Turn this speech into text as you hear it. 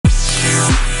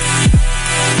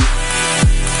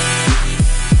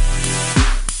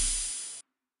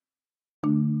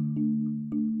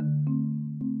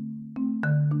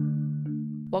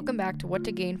Welcome back to What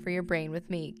to Gain for Your Brain with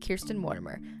me, Kirsten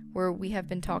Mortimer, where we have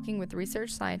been talking with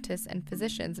research scientists and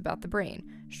physicians about the brain,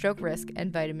 stroke risk,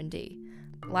 and vitamin D.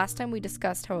 Last time we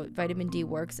discussed how vitamin D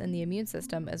works in the immune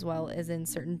system as well as in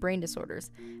certain brain disorders,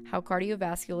 how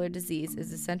cardiovascular disease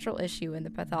is a central issue in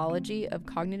the pathology of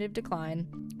cognitive decline,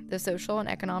 the social and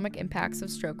economic impacts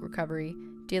of stroke recovery,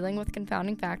 dealing with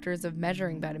confounding factors of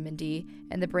measuring vitamin D,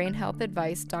 and the brain health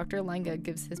advice Dr. Lenga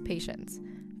gives his patients.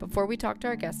 Before we talk to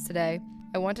our guests today,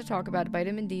 I want to talk about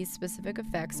vitamin D's specific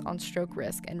effects on stroke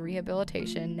risk and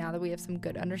rehabilitation now that we have some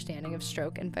good understanding of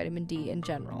stroke and vitamin D in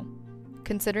general.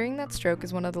 Considering that stroke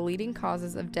is one of the leading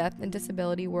causes of death and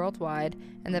disability worldwide,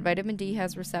 and that vitamin D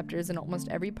has receptors in almost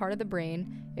every part of the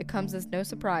brain, it comes as no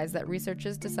surprise that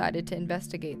researchers decided to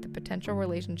investigate the potential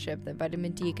relationship that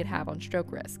vitamin D could have on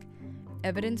stroke risk.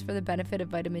 Evidence for the benefit of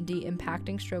vitamin D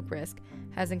impacting stroke risk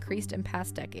has increased in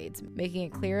past decades, making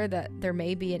it clear that there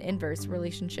may be an inverse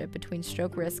relationship between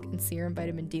stroke risk and serum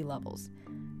vitamin D levels.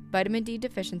 Vitamin D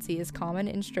deficiency is common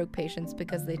in stroke patients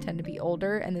because they tend to be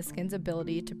older and the skin's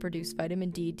ability to produce vitamin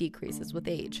D decreases with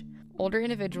age. Older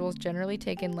individuals generally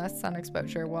take in less sun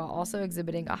exposure while also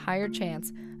exhibiting a higher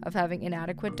chance of having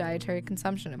inadequate dietary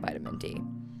consumption of vitamin D.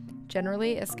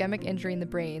 Generally, ischemic injury in the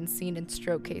brain seen in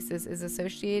stroke cases is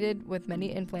associated with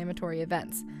many inflammatory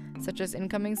events, such as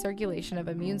incoming circulation of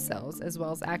immune cells as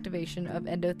well as activation of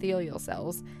endothelial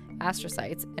cells,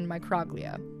 astrocytes, and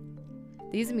microglia.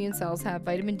 These immune cells have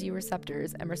vitamin D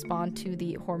receptors and respond to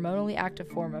the hormonally active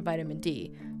form of vitamin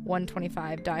D,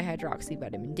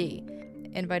 1,25-dihydroxyvitamin D,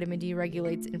 and vitamin D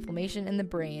regulates inflammation in the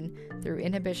brain through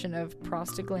inhibition of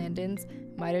prostaglandins,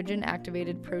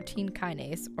 mitogen-activated protein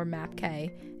kinase, or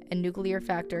MAPK, and nuclear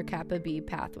factor kappa B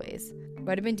pathways.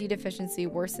 Vitamin D deficiency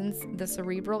worsens the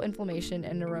cerebral inflammation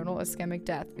and neuronal ischemic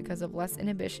death because of less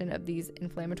inhibition of these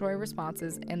inflammatory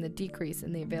responses and the decrease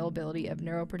in the availability of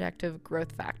neuroprotective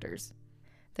growth factors.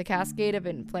 The cascade of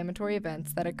inflammatory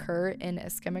events that occur in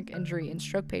ischemic injury in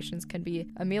stroke patients can be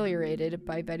ameliorated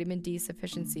by vitamin D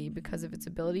sufficiency because of its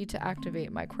ability to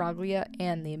activate microglia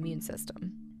and the immune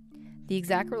system. The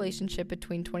exact relationship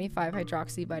between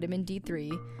 25-hydroxyvitamin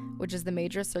D3, which is the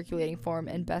major circulating form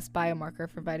and best biomarker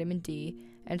for vitamin D,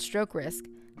 and stroke risk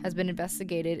has been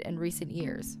investigated in recent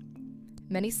years.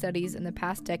 Many studies in the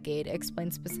past decade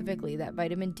explain specifically that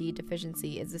vitamin D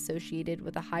deficiency is associated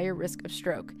with a higher risk of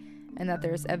stroke, and that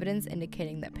there is evidence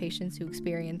indicating that patients who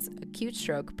experience acute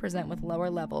stroke present with lower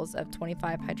levels of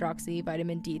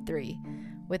 25-hydroxyvitamin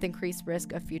D3, with increased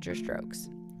risk of future strokes.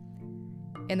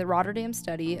 In the Rotterdam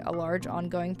study, a large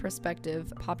ongoing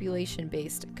prospective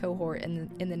population-based cohort in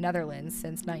the Netherlands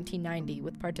since 1990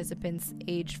 with participants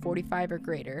aged 45 or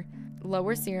greater,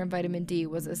 lower serum vitamin D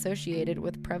was associated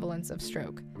with prevalence of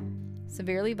stroke.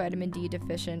 Severely vitamin D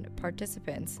deficient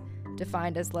participants,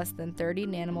 defined as less than 30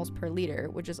 nanomoles per liter,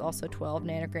 which is also 12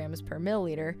 nanograms per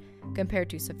milliliter, compared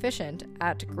to sufficient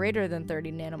at greater than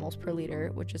 30 nanomoles per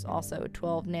liter, which is also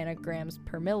 12 nanograms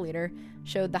per milliliter,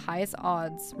 showed the highest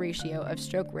odds ratio of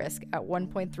stroke risk at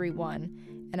 1.31,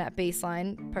 and at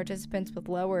baseline, participants with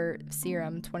lower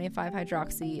serum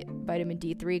 25-hydroxyvitamin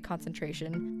D3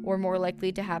 concentration were more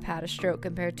likely to have had a stroke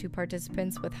compared to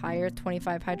participants with higher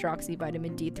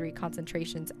 25-hydroxyvitamin D3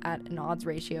 concentrations at an odds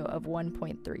ratio of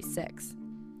 1.36.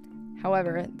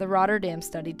 However, the Rotterdam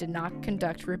study did not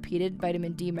conduct repeated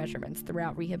vitamin D measurements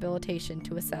throughout rehabilitation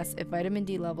to assess if vitamin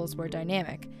D levels were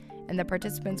dynamic, and the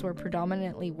participants were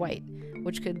predominantly white,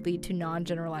 which could lead to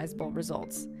non-generalizable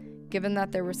results. Given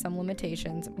that there were some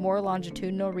limitations, more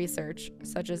longitudinal research,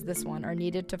 such as this one, are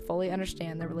needed to fully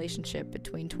understand the relationship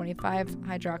between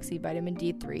 25-hydroxyvitamin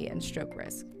D3 and stroke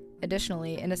risk.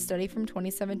 Additionally, in a study from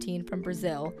 2017 from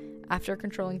Brazil, after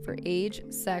controlling for age,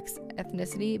 sex,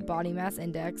 ethnicity, body mass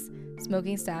index,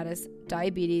 smoking status,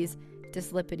 diabetes,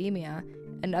 dyslipidemia,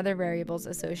 and other variables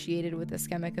associated with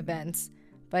ischemic events,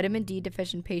 vitamin D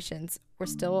deficient patients were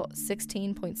still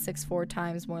 16.64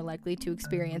 times more likely to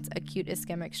experience acute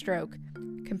ischemic stroke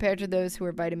compared to those who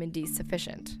were vitamin D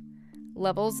sufficient.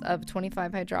 Levels of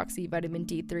 25-hydroxyvitamin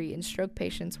D3 in stroke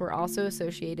patients were also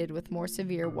associated with more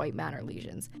severe white matter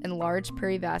lesions, enlarged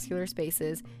perivascular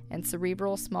spaces, and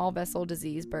cerebral small vessel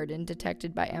disease burden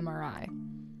detected by MRI.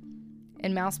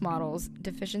 In mouse models,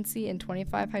 deficiency in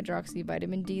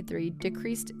 25-hydroxyvitamin D3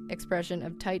 decreased expression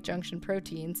of tight junction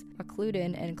proteins,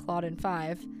 occludin and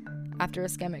claudin-5, after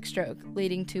ischemic stroke,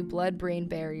 leading to blood-brain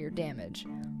barrier damage.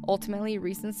 Ultimately,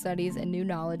 recent studies and new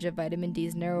knowledge of vitamin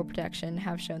D's neuroprotection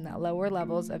have shown that lower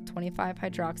levels of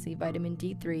 25-hydroxyvitamin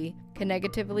D3 can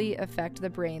negatively affect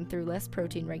the brain through less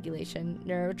protein regulation,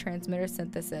 neurotransmitter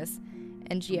synthesis,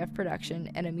 NGF production,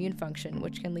 and immune function,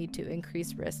 which can lead to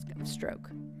increased risk of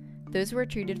stroke. Those who are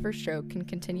treated for stroke can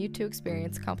continue to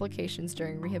experience complications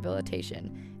during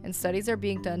rehabilitation, and studies are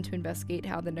being done to investigate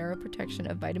how the neuroprotection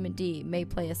of vitamin D may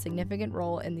play a significant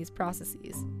role in these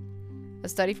processes. A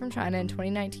study from China in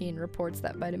 2019 reports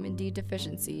that vitamin D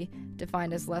deficiency,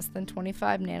 defined as less than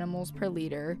 25 nanomoles per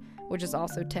liter, which is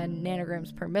also 10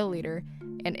 nanograms per milliliter,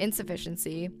 and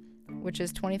insufficiency, which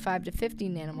is 25 to 50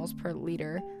 nanomoles per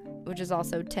liter, which is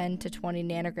also 10 to 20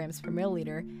 nanograms per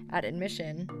milliliter, at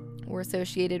admission, were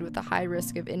associated with a high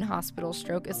risk of in-hospital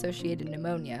stroke-associated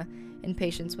pneumonia in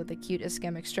patients with acute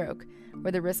ischemic stroke,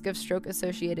 where the risk of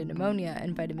stroke-associated pneumonia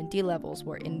and vitamin D levels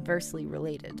were inversely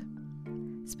related.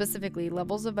 Specifically,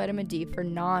 levels of vitamin D for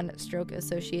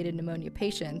non-stroke-associated pneumonia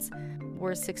patients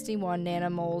were 61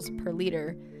 nanomoles per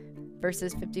liter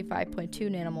versus 55.2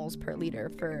 nanomoles per liter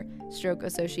for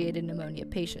stroke-associated pneumonia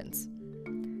patients.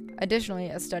 Additionally,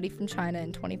 a study from China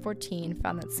in 2014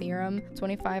 found that serum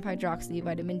 25-hydroxy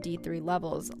vitamin D3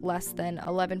 levels less than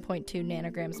 11.2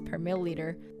 nanograms per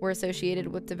milliliter were associated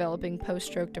with developing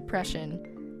post-stroke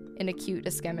depression in acute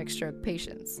ischemic stroke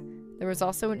patients. There was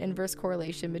also an inverse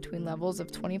correlation between levels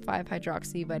of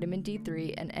 25-hydroxy vitamin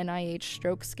D3 and NIH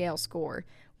stroke scale score,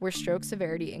 where stroke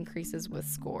severity increases with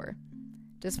score.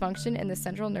 Dysfunction in the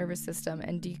central nervous system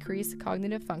and decreased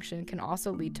cognitive function can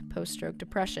also lead to post-stroke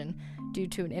depression due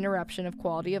to an interruption of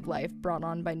quality of life brought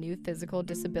on by new physical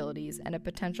disabilities and a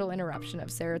potential interruption of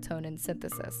serotonin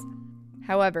synthesis.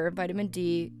 However, vitamin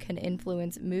D can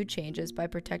influence mood changes by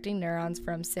protecting neurons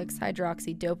from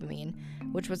 6-hydroxydopamine,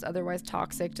 which was otherwise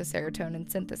toxic to serotonin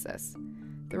synthesis.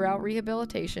 Throughout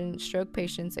rehabilitation, stroke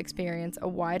patients experience a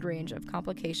wide range of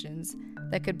complications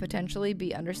that could potentially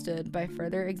be understood by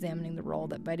further examining the role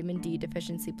that vitamin D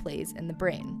deficiency plays in the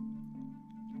brain.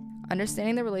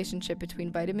 Understanding the relationship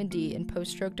between vitamin D and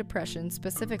post-stroke depression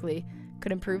specifically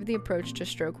could improve the approach to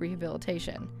stroke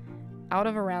rehabilitation. Out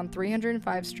of around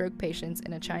 305 stroke patients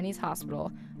in a Chinese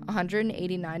hospital,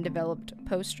 189 developed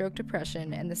post-stroke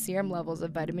depression, and the serum levels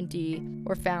of vitamin D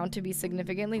were found to be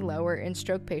significantly lower in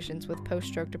stroke patients with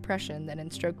post-stroke depression than in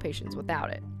stroke patients without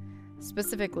it.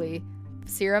 Specifically,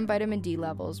 serum vitamin D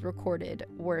levels recorded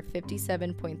were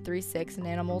 57.36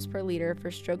 nanomoles per liter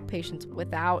for stroke patients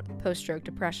without post-stroke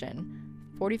depression,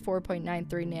 44.93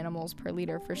 nanomoles per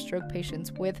liter for stroke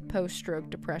patients with post-stroke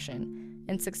depression,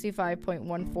 and 65.14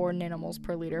 nanomoles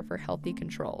per liter for healthy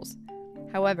controls.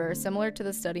 However, similar to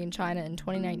the study in China in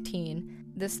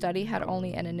 2019, this study had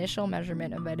only an initial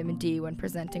measurement of vitamin D when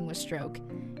presenting with stroke,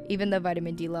 even though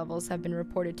vitamin D levels have been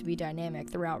reported to be dynamic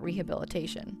throughout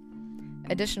rehabilitation.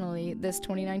 Additionally, this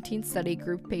 2019 study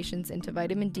grouped patients into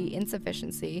vitamin D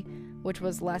insufficiency, which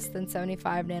was less than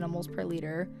 75 nanomoles per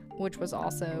liter, which was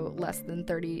also less than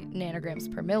 30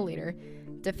 nanograms per milliliter,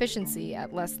 deficiency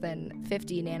at less than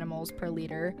 50 nanomoles per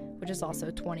liter, which is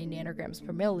also 20 nanograms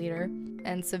per milliliter,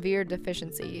 and severe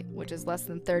deficiency, which is less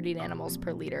than 30 nanomoles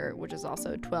per liter, which is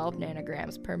also 12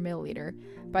 nanograms per milliliter,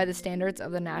 by the standards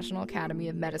of the National Academy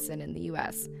of Medicine in the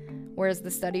US, whereas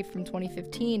the study from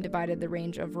 2015 divided the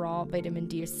range of raw vitamin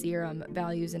D serum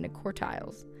values into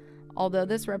quartiles. Although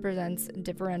this represents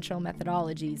differential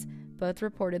methodologies, both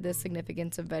reported the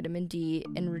significance of vitamin D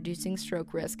in reducing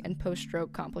stroke risk and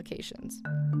post-stroke complications.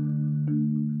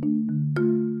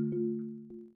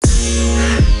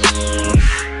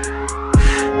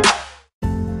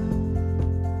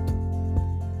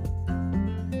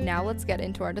 Now let's get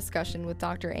into our discussion with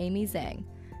Dr. Amy Zhang.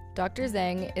 Dr.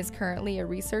 Zhang is currently a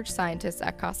research scientist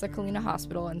at Casa Colina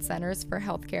Hospital and Centers for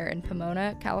Healthcare in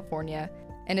Pomona, California,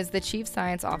 and is the chief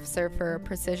science officer for a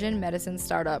precision medicine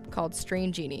startup called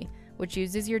Strain Genie, which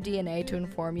uses your DNA to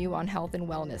inform you on health and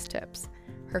wellness tips.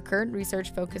 Her current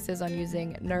research focuses on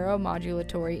using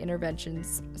neuromodulatory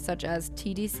interventions such as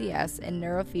TDCS and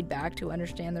neurofeedback to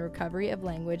understand the recovery of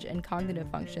language and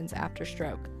cognitive functions after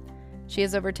stroke. She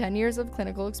has over 10 years of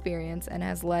clinical experience and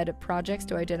has led projects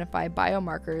to identify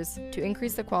biomarkers to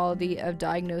increase the quality of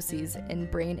diagnoses in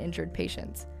brain-injured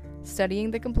patients. Studying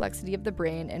the complexity of the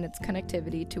brain and its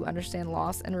connectivity to understand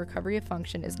loss and recovery of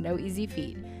function is no easy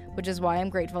feat, which is why I'm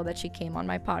grateful that she came on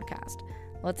my podcast.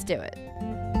 Let's do it.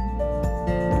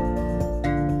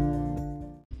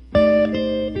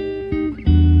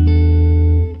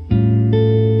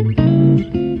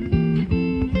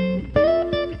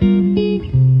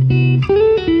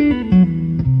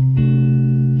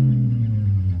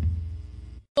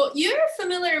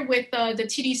 With the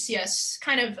TDCS,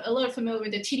 kind of a little familiar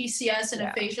with the TDCS and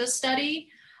aphasia study.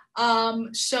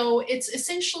 So it's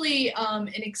essentially an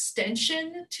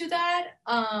extension to that.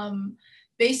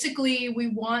 Basically, we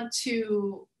want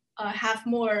to have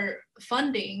more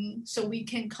funding so we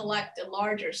can collect a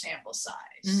larger sample size.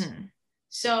 Mm-hmm.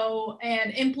 So,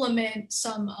 and implement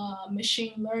some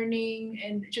machine learning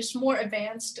and just more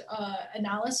advanced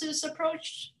analysis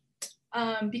approach.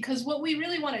 Because what we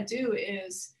really want to do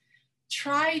is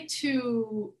try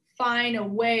to find a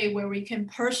way where we can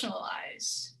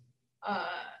personalize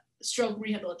stroke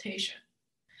rehabilitation.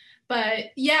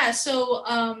 But yeah, so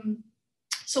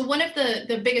one of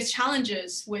the biggest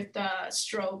challenges with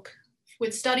stroke,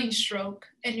 with studying stroke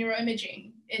and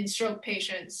neuroimaging in stroke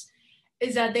patients,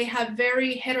 is that they have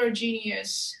very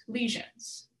heterogeneous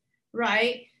lesions,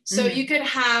 right? So you could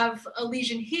have a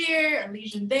lesion here, a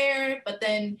lesion there, but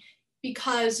then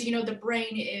because, you know, the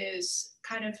brain is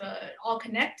kind of all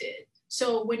connected.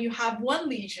 So when you have one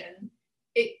lesion,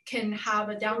 it can have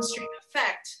a downstream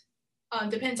effect,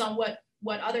 depends on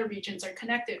what other regions are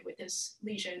connected with this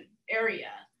lesion area,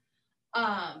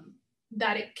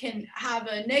 that it can have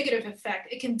a negative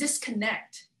effect. It can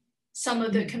disconnect some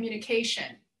of the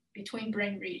communication between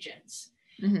brain regions.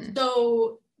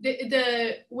 So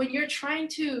the when you're trying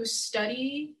to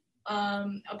study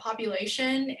a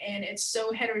population and it's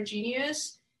so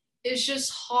heterogeneous, it's just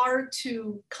hard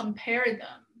to compare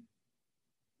them,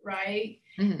 right?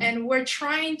 And we're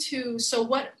trying to, so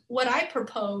what I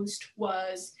proposed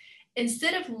was,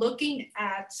 instead of looking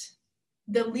at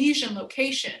the lesion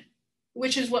location,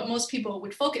 which is what most people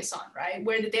would focus on, right?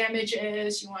 Where the damage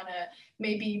is, you want to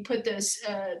maybe put the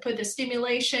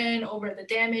stimulation over the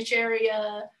damage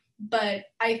area. But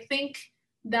I think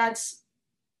that's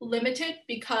limited,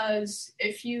 because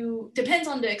depends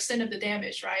on the extent of the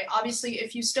damage, right? Obviously,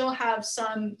 if you still have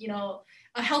some, you know,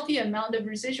 a healthy amount of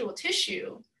residual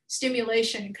tissue,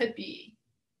 stimulation could be,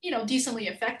 you know, decently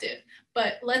effective.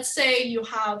 But let's say you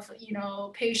have, you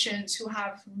know, patients who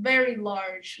have very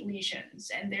large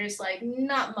lesions and there's like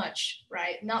not much,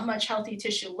 right? Not much healthy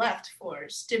tissue left for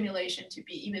stimulation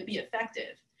to even be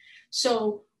effective.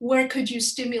 So where could you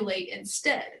stimulate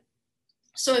instead?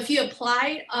 So if you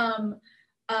apply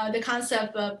the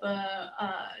concept of,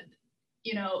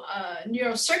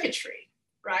 neurocircuitry,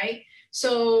 right?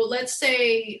 So let's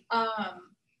say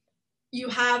you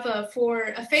have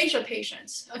for aphasia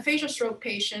patients, aphasia stroke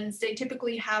patients, they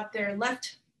typically have their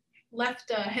left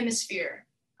hemisphere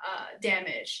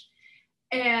damaged.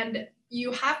 And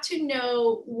you have to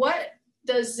know, what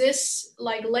does this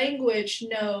like language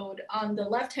node on the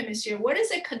left hemisphere, what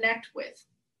does it connect with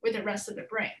the rest of the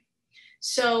brain?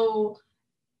 So,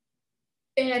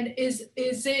 and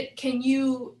can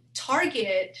you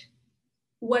target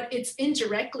what it's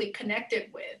indirectly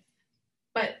connected with,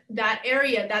 but that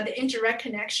area, that the indirect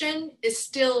connection is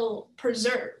still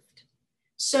preserved?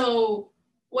 So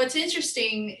what's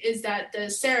interesting is that the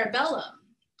cerebellum,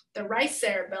 the right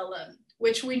cerebellum,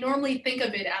 which we normally think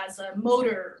of it as a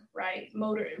motor, right?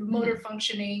 Motor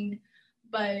functioning,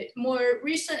 but more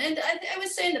recent, and I would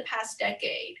say in the past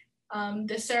decade,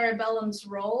 the cerebellum's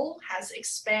role has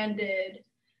expanded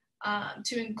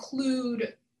to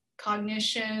include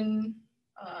cognition,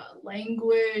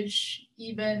 language,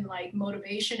 even like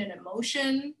motivation and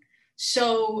emotion.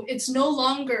 So it's no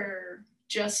longer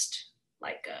just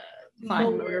like a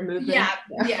motor movement.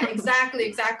 Yeah,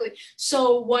 exactly.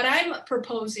 So what I'm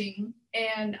proposing,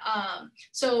 and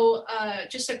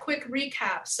just a quick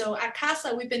recap. So at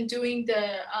CASA, we've been doing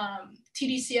the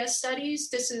TDCS studies.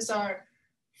 This is our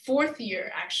 4th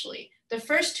year, actually. The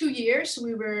first 2 years,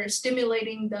 we were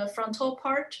stimulating the frontal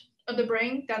part of the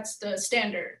brain. That's the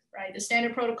standard, right? The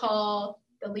standard protocol,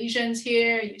 the lesions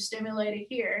here, you stimulate it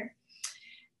here.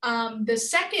 The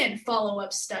second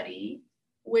follow-up study,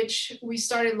 which we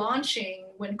started launching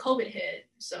when COVID hit,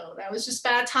 so that was just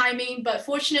bad timing, but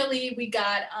fortunately we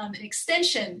got an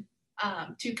extension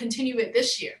to continue it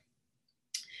this year.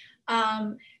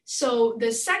 So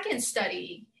the second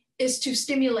study is to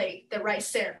stimulate the right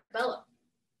cerebellum,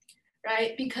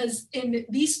 right? Because in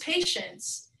these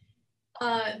patients,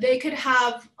 they could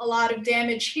have a lot of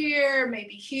damage here,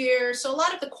 maybe here, so a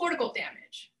lot of the cortical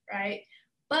damage, right?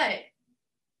 But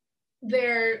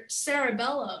their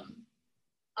cerebellum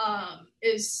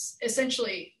is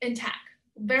essentially intact,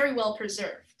 very well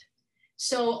preserved.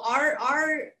 So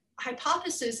our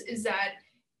hypothesis is that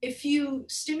if you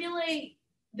stimulate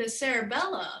the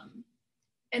cerebellum,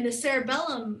 and the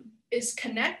cerebellum is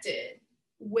connected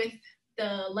with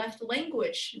the left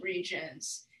language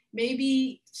regions,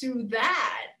 maybe through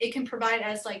that, it can provide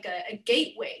as like a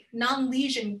gateway,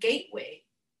 non-lesion gateway,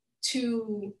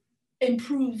 to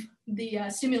improve the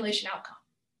stimulation outcome.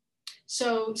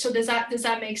 So does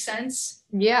that make sense?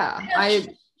 Yeah, I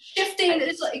shifting.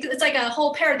 It's like a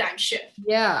whole paradigm shift.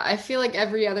 Yeah, I feel like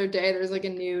every other day there's like a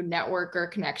new network or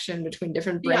connection between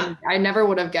different Yeah. brains. I never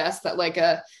would have guessed that like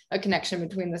a connection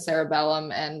between the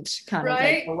cerebellum and kind of like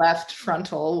Right. the left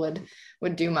frontal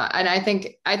would do much. And I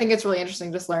think it's really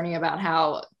interesting just learning about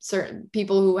how certain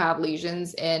people who have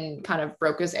lesions in kind of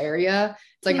Broca's area,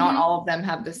 it's like not all of them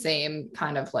have the same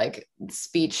kind of like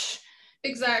speech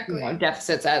Exactly.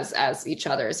 deficits as each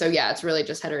other. So yeah, it's really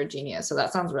just heterogeneous. So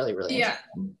that sounds really, really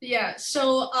interesting. Yeah.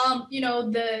 So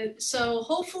so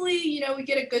hopefully, we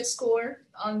get a good score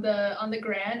on the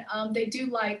grant. They do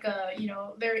like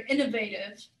very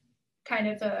innovative kind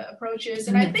of approaches,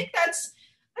 and I think that's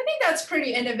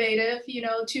pretty innovative,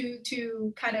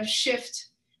 to kind of shift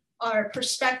our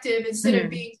perspective instead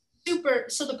of being super.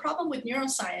 So the problem with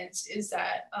neuroscience is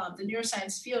that the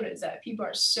neuroscience field is that people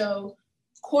are so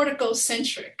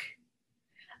corticocentric,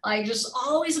 like just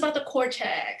always about the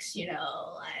cortex,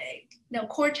 like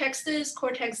cortex this,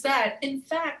 cortex that. In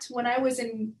fact, when I was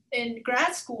in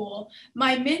grad school,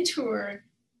 my mentor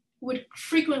would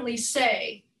frequently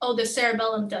say, oh, the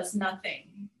cerebellum does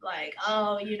nothing, like,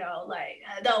 oh, like,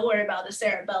 don't worry about the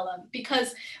cerebellum,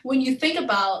 because when you think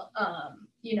about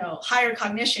higher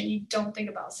cognition, you don't think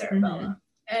about cerebellum.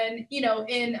 And in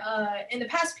the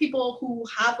past, people who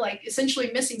have like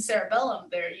essentially missing cerebellum,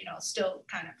 they're still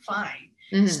kind of fine.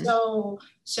 So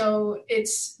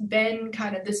it's been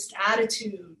kind of this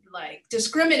attitude, like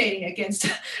discriminating against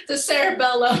the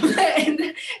cerebellum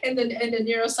in the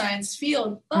neuroscience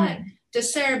field. But the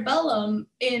cerebellum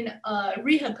in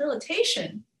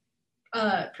rehabilitation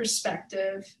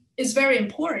perspective is very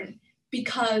important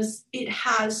because it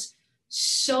has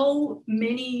so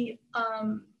many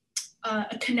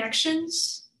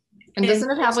connections. And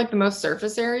doesn't it have like the most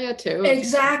surface area too?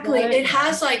 Exactly. It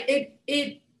has like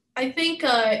it I think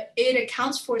it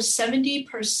accounts for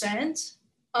 70%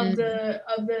 of the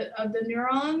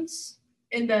neurons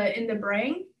in the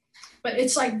brain, but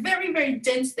it's like very, very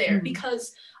dense there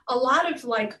because a lot of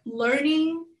like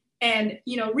learning and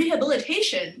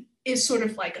rehabilitation is sort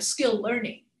of like a skill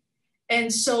learning.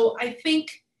 And so I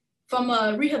think from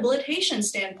a rehabilitation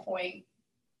standpoint,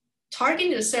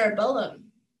 targeting the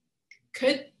cerebellum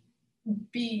could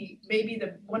be maybe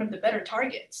one of the better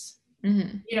targets,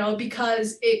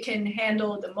 because it can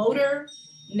handle the motor.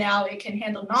 Now it can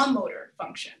handle non-motor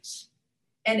functions,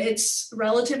 and it's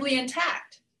relatively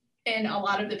intact in a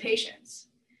lot of the patients.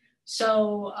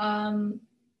 So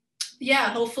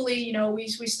hopefully,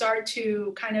 we start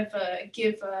to kind of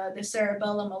give the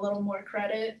cerebellum a little more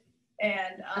credit,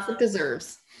 and as it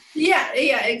deserves. Yeah,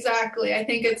 exactly. I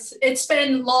think it's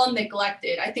been long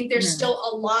neglected. I think there's still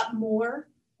a lot more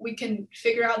we can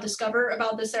discover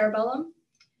about the cerebellum.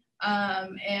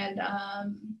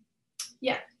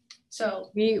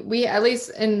 So we at least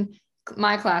in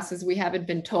my classes, we haven't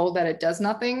been told that it does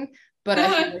nothing, but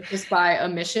I think just by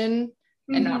omission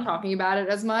and not talking about it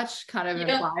as much kind of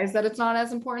implies that it's not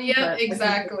as important. Yeah,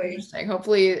 exactly.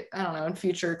 Hopefully, I don't know, in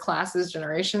future classes,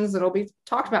 generations, it'll be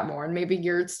talked about more, and maybe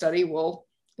your study will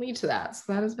lead to that.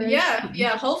 So that is very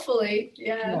hopefully.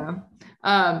 So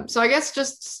I guess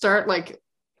just start like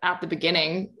at the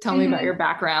beginning. Tell me about your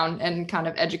background and kind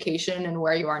of education and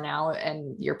where you are now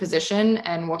and your position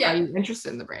and what got you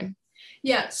interested in the brain.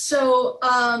 So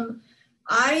I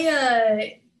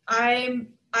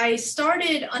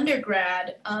started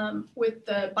undergrad with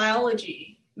the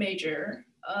biology major.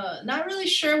 Not really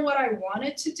sure what I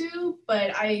wanted to do, but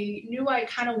I knew I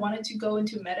kind of wanted to go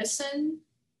into medicine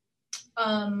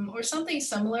or something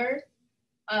similar.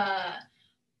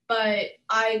 But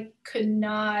I could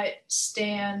not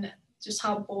stand just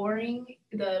how boring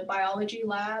the biology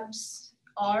labs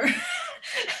are.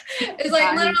 It's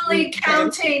like literally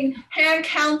hand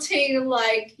counting,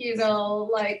 like,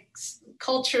 like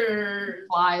culture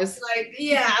flies, like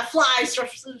flies,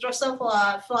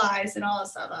 Drosophila flies and all that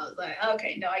stuff. I was like,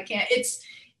 okay, no, I can't. It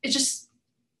just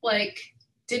like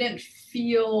didn't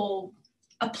feel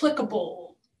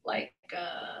applicable. Like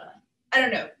I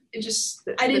don't know. I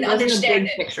didn't understand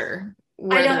it. Picture.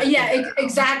 I know,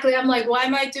 exactly. I'm like, why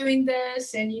am I doing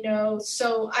this? And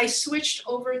so I switched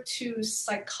over to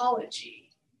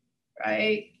psychology,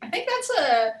 right? I think that's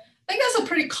a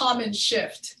pretty common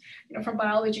shift, from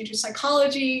biology to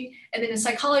psychology. And then in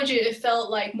psychology, it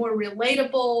felt like more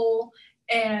relatable.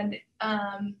 And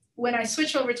when I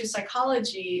switched over to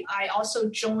psychology, I also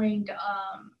joined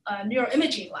a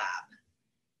neuroimaging lab.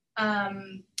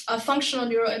 A functional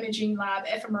neuroimaging lab,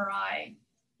 fMRI.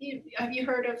 Have you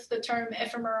heard of the term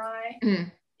fMRI?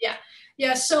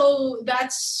 Yeah. So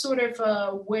that's sort of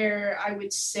where I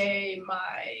would say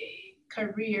my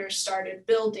career started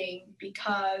building,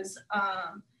 because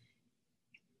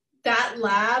that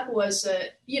lab was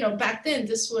back then,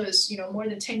 this was, more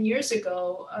than 10 years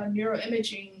ago,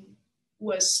 neuroimaging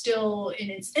was still in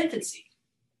its infancy.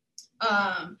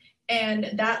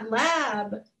 And that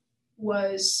lab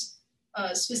was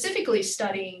specifically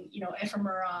studying,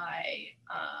 fMRI.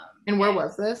 And where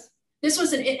was this? This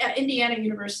was at Indiana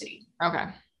University. Okay.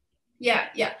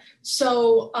 Yeah.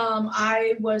 So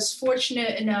I was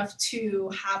fortunate enough to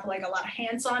have like a lot of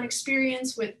hands-on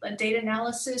experience with data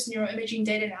analysis, neuroimaging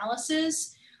data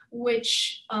analysis,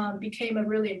 which became a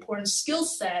really important skill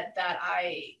set that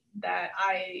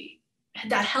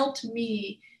helped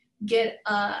me get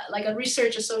like a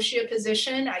research associate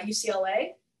position at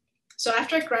UCLA. So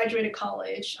after I graduated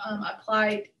college, I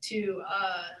applied to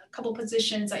a couple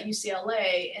positions at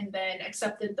UCLA and then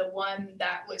accepted the one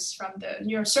that was from the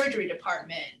neurosurgery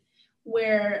department,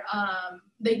 where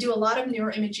they do a lot of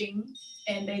neuroimaging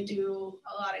and they do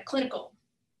a lot of clinical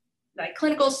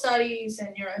studies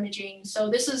and neuroimaging. So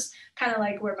this is kind of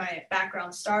like where my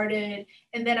background started.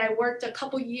 And then I worked a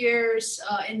couple years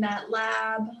in that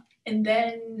lab, and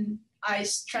then I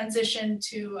transitioned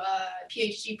to a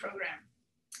PhD program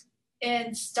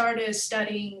and started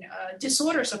studying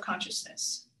disorders of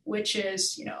consciousness, which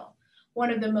is, one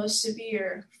of the most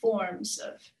severe forms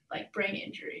of like brain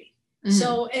injury. Mm-hmm.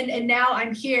 So, and now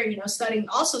I'm here, studying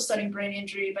brain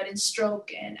injury, but in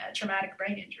stroke and traumatic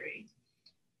brain injury.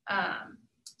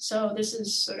 So this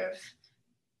is sort of,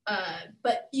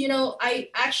 but, I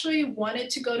actually wanted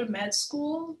to go to med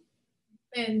school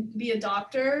and be a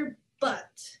doctor, but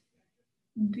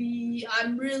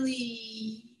I'm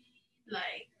really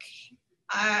like,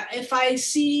 if I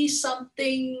see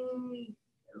something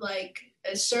like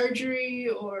a surgery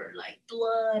or like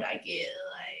blood, I get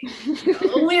like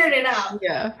weirded out.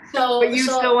 Yeah. But you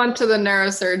still went to the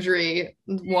neurosurgery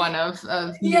one of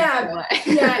yeah.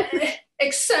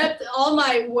 Except all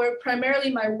my work, primarily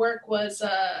my work was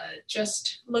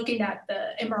just looking at the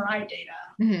MRI data.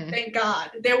 Mm-hmm. Thank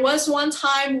God. There was one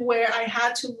time where I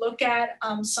had to look at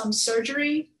some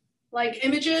surgery like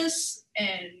images,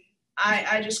 and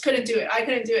I just couldn't do it. I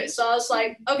couldn't do it. So I was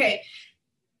like, okay,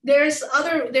 there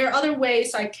are other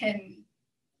ways I can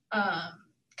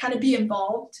kind of be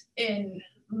involved in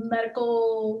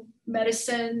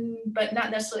medicine, but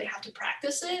not necessarily have to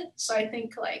practice it. So I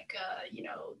think like,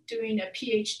 doing a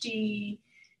PhD,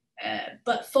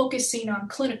 but focusing on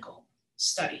clinical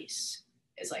studies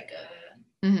is like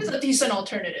is a decent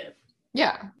alternative.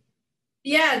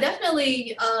 Yeah,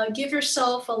 definitely give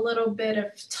yourself a little bit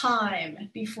of time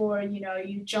before,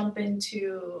 you jump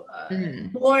into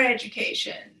more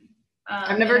education.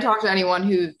 I've never talked to anyone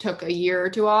who took a year or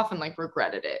two off and like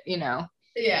regretted it,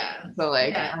 Yeah. So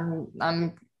like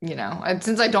I'm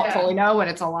since I don't fully know, and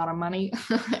it's a lot of money.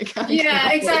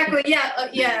 Exactly.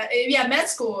 Yeah. Med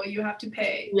school, you have to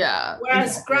pay. Yeah.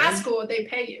 Whereas grad school, they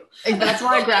pay you. That's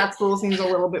why grad school seems a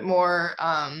little bit more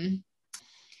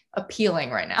appealing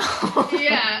right now.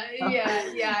 I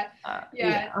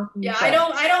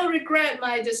don't regret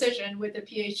my decision with the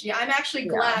PhD. I'm actually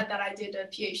glad that I did a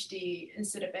PhD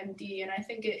instead of MD, and I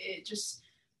think it just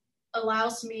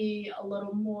allows me a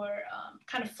little more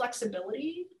kind of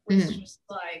flexibility with just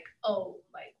like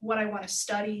what I want to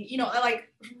study.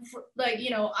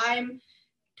 I'm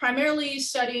primarily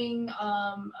studying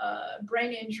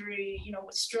brain injury,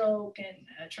 with stroke and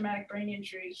traumatic brain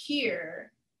injury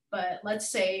here. But let's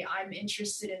say I'm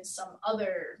interested in some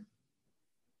other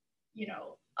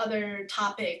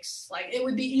topics. Like it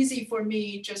would be easy for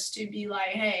me just to be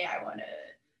like, hey, I want to,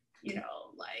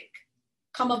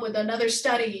 come up with another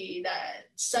study that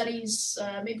studies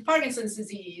maybe Parkinson's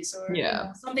disease or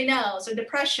something else, or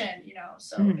depression,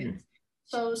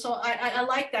 So I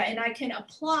like that, and I can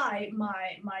apply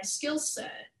my skill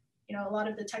set, a lot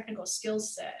of the technical skill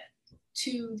set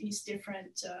to these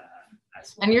different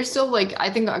as well. And you're still like, I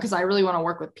think, because I really want to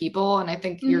work with people, and I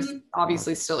think you're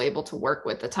obviously still able to work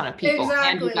with a ton of people,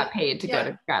 and you got paid to go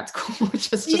to grad school,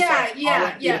 which is just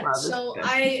So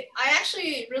I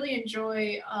actually really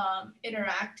enjoy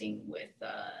interacting with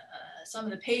some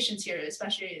of the patients here,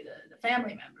 especially the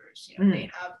family members.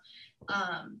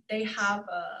 They have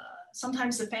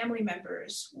sometimes the family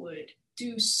members would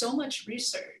do so much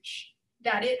research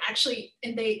that it actually,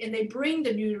 and they bring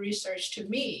the new research to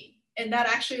me, and that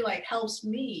actually like helps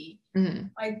me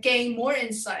like gain more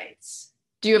insights.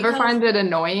 Do you ever find it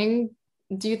annoying,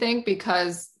 do you think,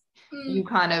 because you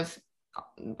kind of,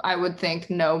 I would think,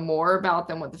 know more about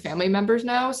than what the family members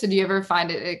know? So do you ever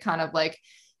find it kind of like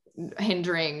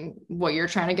hindering what you're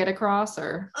trying to get across,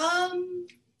 or?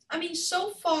 I mean,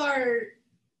 so far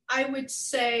I would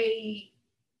say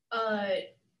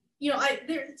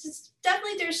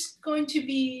there's going to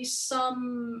be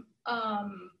some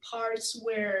parts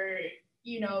where,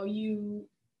 you know, you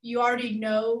already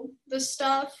know the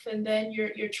stuff and then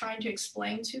you're trying to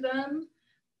explain to them.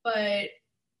 But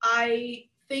I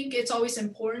think it's always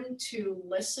important to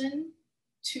listen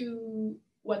to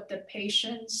what the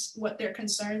patients, what their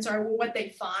concerns are, what they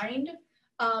find.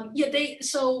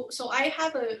 So I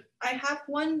have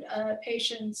one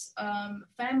patient's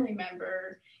family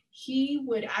member. He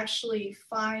would actually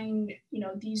find, you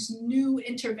know, these new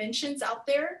interventions out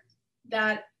there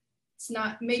that it's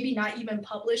maybe not even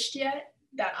published yet,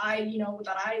 that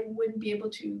I wouldn't be able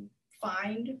to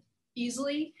find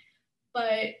easily.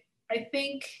 But I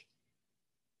think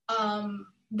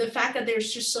the fact that they're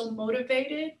just so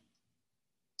motivated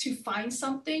to find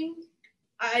something,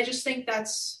 I just think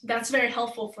that's very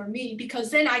helpful for me,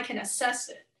 because then I can assess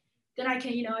it. Then I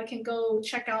can go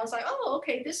check out. I was like, oh,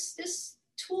 okay, this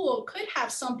tool could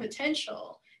have some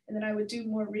potential, and then I would do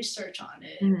more research on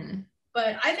it. Mm-hmm.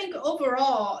 But I think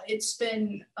overall it's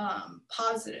been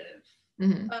positive.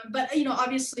 Mm-hmm. But you know,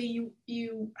 obviously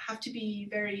you have to be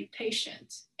very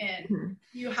patient, and mm-hmm.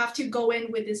 you have to go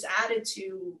in with this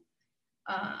attitude,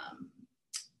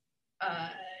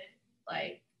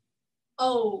 like,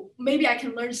 oh, maybe I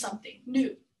can learn something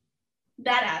new.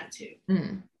 That attitude.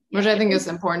 Mm-hmm. Which I think is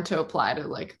important to apply to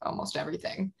like almost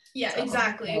everything. Yeah, so,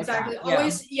 exactly.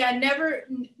 Always, never,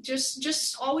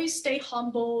 just always stay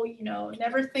humble, you know,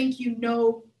 never think you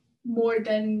know more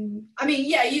than, I mean,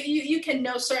 yeah, you can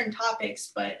know certain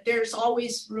topics, but there's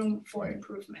always room for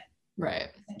improvement. Right.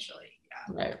 Essentially,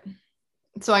 yeah. Right.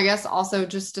 So I guess also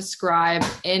just describe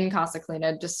in Casa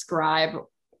Clína,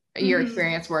 your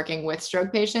experience working with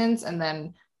stroke patients, and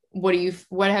then what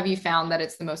have you found that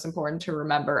it's the most important to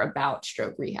remember about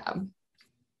stroke rehab?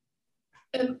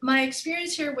 My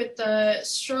experience here with the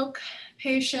stroke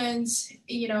patients,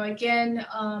 you know, again,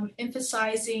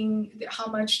 emphasizing how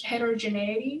much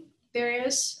heterogeneity there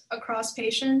is across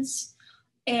patients.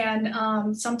 And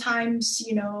sometimes,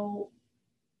 you know,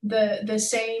 the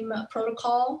same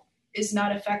protocol is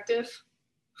not effective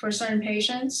for certain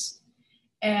patients.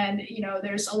 And, you know,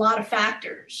 there's a lot of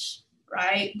factors,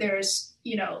 right? There's,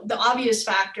 you know, the obvious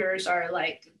factors are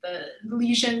like the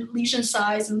lesion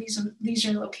size and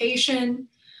lesion location,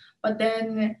 but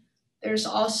then there's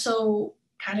also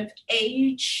kind of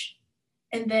age.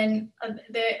 And then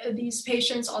these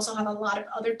patients also have a lot of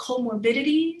other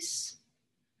comorbidities.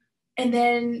 And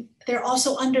then they're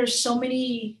also under so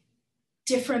many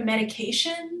different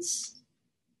medications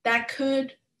that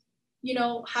could, you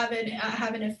know, have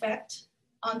an effect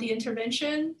on the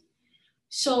intervention.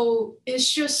 So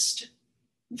it's just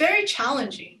very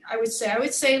challenging, I would say. I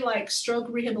would say like stroke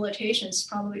rehabilitation is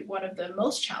probably one of the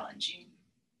most challenging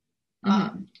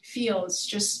fields,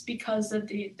 just because of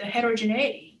the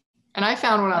heterogeneity. And I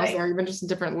found when I was there, even just a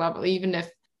different level, even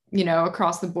if, you know,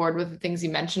 across the board with the things you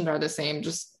mentioned are the same,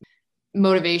 just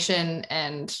motivation,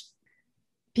 and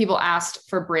people asked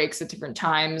for breaks at different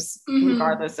times,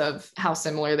 regardless of how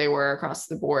similar they were across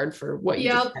the board for what you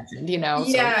just mentioned, you know,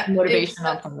 so motivation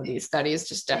on some of these studies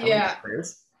just definitely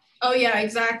matters. Oh yeah,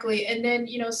 exactly. And then,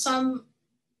 you know, some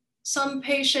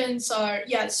patients are,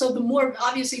 so the more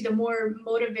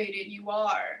motivated you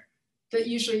are,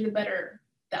 usually the better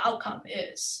the outcome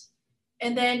is.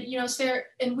 And then, you know,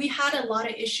 and we had a lot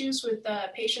of issues with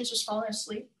patients just falling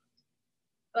asleep,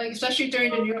 like especially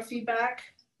during the neurofeedback.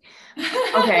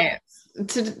 Okay.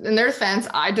 In their defense,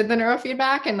 I did the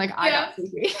neurofeedback and like I got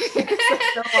sleepy.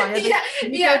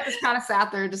 Just kind of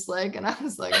sat there just like, and I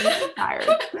was like, I'm so tired.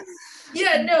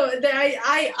 Yeah, no,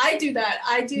 I do that.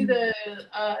 I do the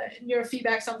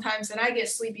neurofeedback sometimes, and I get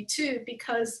sleepy too,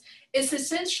 because it's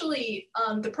essentially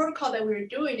the protocol that we were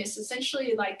doing is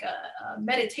essentially like a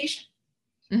meditation.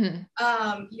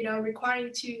 Mm-hmm. You know,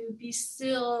 requiring to be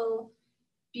still,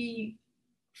 be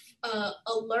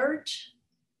alert,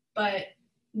 but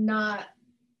not,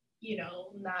 you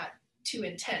know, not too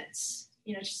intense.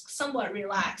 You know, just somewhat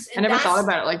relaxed. And I never thought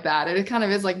about it like that. It kind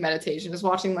of is like meditation, just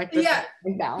watching like this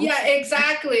balance. Yeah,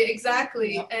 exactly.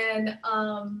 Yep.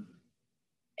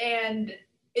 And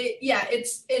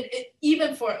it's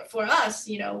even for us,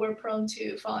 you know, we're prone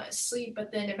to falling asleep,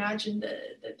 but then imagine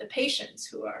the patients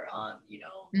who are on, you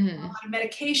know, a lot of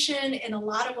medication, and a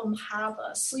lot of them have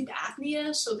a sleep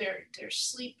apnea, so their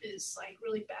sleep is like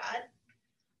really bad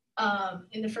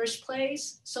in the first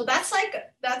place. So that's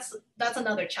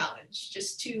another challenge,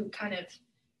 just to kind of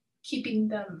keeping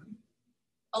them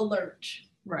alert.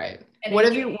 Right. What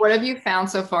have you found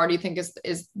so far, do you think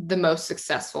is the most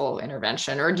successful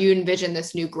intervention, or do you envision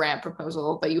this new grant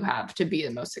proposal that you have to be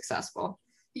the most successful?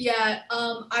 Yeah,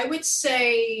 I would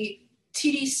say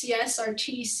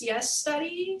TDCS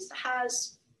studies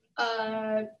has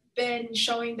been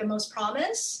showing the most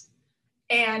promise.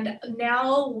 And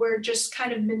now we're just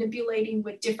kind of manipulating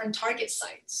with different target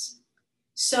sites.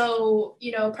 So,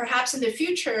 perhaps in the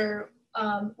future,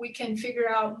 we can figure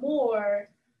out more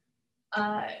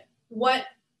what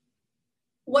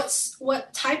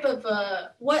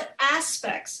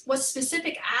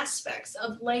specific aspects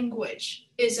of language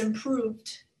is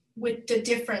improved with the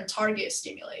different target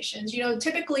stimulations.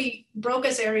 Typically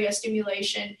Broca's area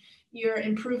stimulation, you're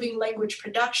improving language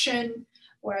production,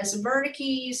 whereas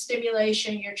Wernicke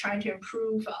stimulation, you're trying to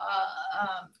improve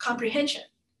comprehension.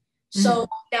 So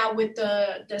now with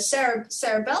the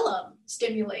cerebellum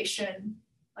stimulation,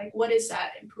 like what is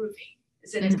that improving?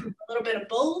 Is it improving a little bit of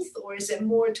both, or is it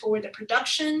more toward the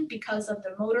production because of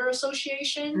the motor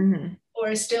association, or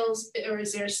is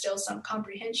there still some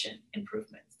comprehension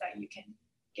improvements that you can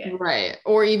get? Right,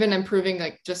 or even improving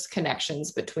like just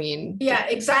connections between. Yeah,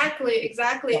 exactly.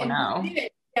 Oh, no.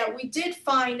 We did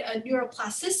find a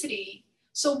neuroplasticity.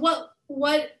 So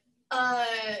what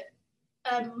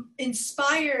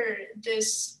inspired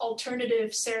this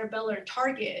alternative cerebellar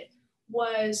target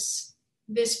was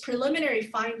this preliminary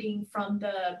finding from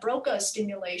the Broca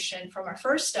stimulation from our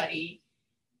first study.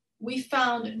 We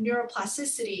found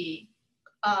neuroplasticity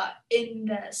in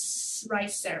the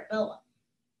right cerebellum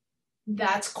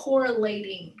that's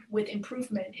correlating with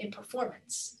improvement in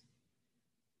performance.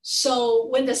 So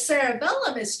when the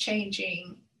cerebellum is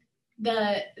changing,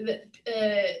 the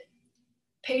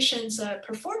patient's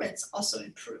performance also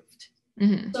improved.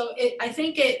 So I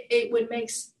think it would make,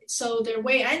 so the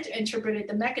way I interpreted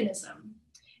the mechanism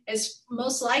is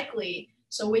most likely,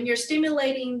 so when you're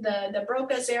stimulating the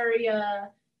Broca's area,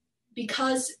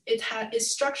 because it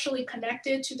is structurally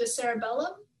connected to the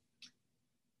cerebellum,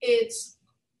 it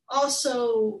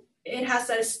has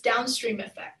this downstream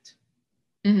effect,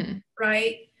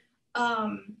 right?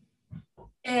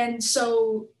 And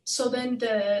so then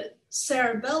the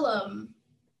cerebellum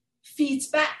feeds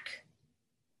back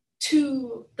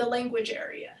to the language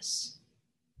areas.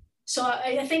 So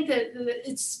I think that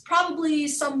it's probably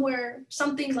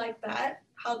something like that,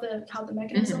 how the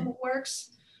mechanism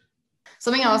works.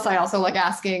 Something else I also like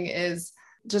asking is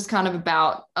just kind of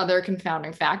about other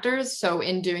confounding factors. So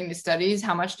in doing the studies,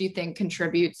 how much do you think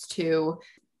contributes to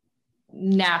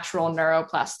natural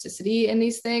neuroplasticity in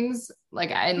these things,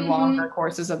 like in longer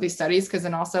courses of these studies? Because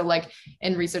then also like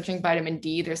in researching vitamin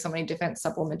D, there's so many different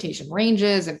supplementation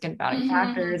ranges and confounding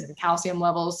factors and calcium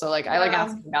levels. So like I like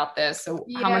asking about this. So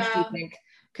how much do you think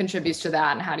contributes to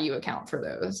that, and how do you account for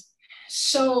those?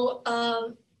 So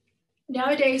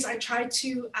nowadays I try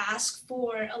to ask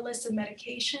for a list of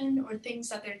medication or things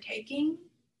that they're taking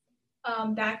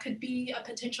that could be a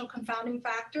potential confounding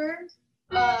factor.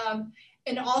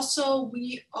 And also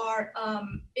we are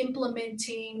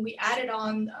we added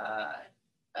on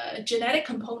a genetic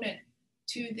component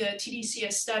to the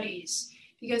TDCS studies,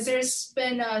 because there's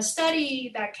been a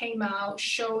study that came out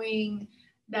showing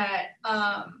that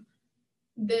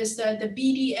there's the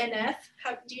BDNF.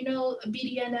 Do you know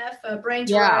BDNF? Brain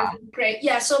derived. Great.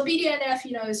 Yeah. So BDNF,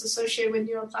 is associated with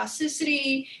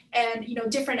neuroplasticity, and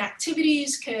different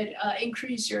activities could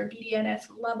increase your BDNF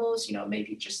levels.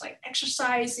 Maybe just like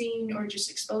exercising or just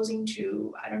exposing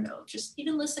to, I don't know, just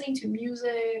even listening to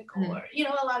music or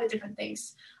a lot of different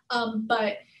things.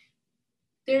 But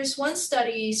there's one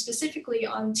study specifically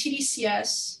on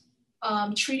TDCS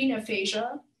treating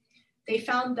aphasia. They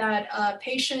found that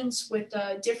patients with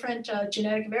different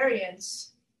genetic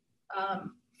variants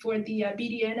for the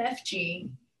BDNF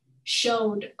gene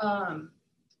showed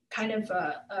kind of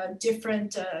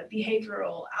different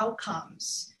behavioral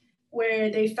outcomes,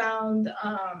 where they found,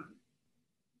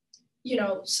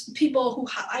 people who,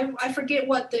 I forget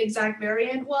what the exact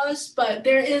variant was, but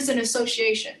there is an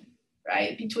association,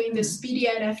 right, between this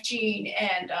BDNF gene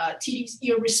and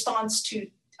your response to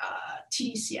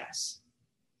TDCS.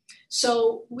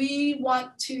 So we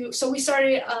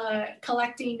started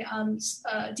collecting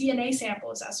DNA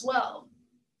samples as well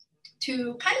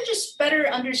to kind of just better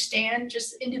understand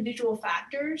just individual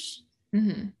factors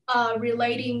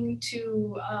relating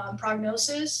to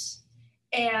prognosis.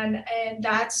 And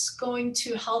that's going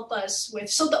to help us with,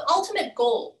 so the ultimate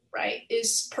goal, right,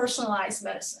 is personalized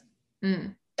medicine.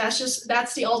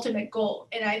 That's the ultimate goal.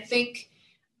 And I think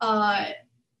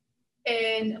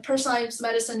and personalized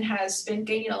medicine has been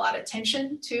gaining a lot of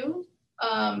attention too.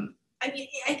 I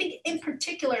think in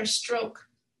particular, stroke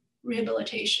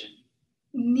rehabilitation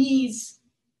needs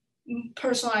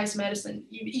personalized medicine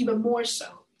even more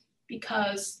so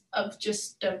because of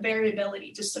just the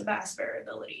variability, just the vast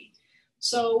variability.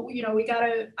 So, we got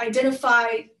to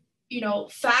identify,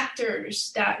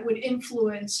 factors that would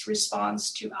influence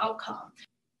response to outcome.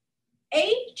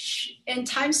 age and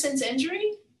time since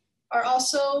injury are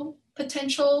also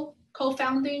potential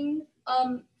co-founding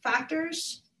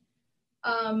factors.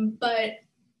 But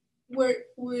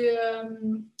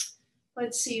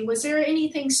let's see, was there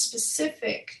anything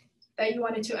specific that you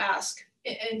wanted to ask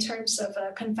in terms of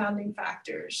confounding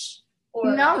factors?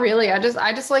 Or not really. I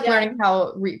just like learning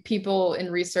how people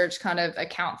in research kind of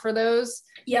account for those.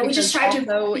 Yeah, we just try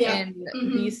to. In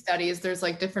these studies, there's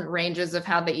like different ranges of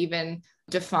how they even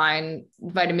define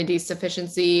vitamin D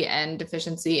sufficiency and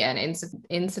deficiency and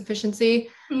insufficiency.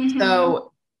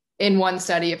 So in one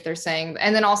study, if they're saying,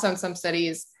 and then also in some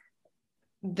studies,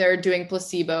 they're doing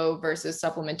placebo versus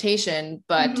supplementation,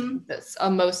 but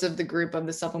most of the group of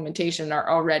the supplementation are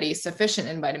already sufficient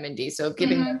in vitamin D. So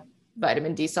giving them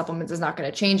vitamin D supplements is not going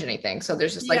to change anything. So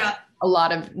there's just like a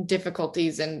lot of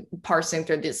difficulties in parsing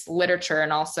through this literature,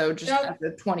 and also just as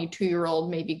a 22-year-old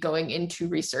maybe going into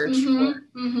research for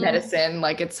medicine,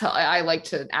 like I like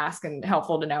to ask, and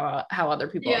helpful to know how other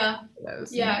people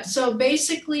those. So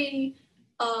basically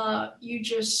you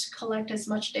just collect as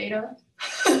much data.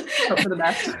 Hope for the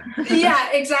best.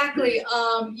 Exactly.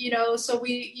 So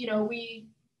we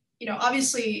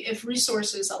obviously if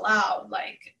resources allow,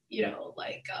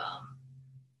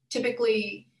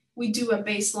 typically we do a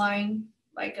baseline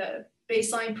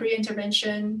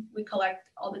pre-intervention. We collect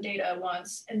all the data at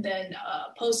once, and then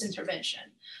post-intervention.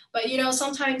 But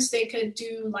sometimes they could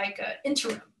do like an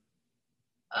interim.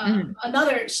 And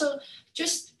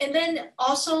then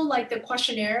also like the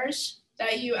questionnaires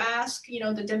that you ask,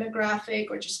 the demographic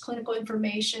or just clinical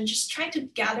information, just try to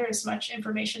gather as much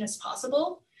information as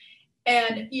possible.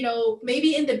 And,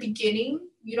 maybe in the beginning,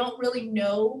 you don't really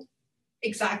know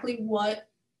exactly what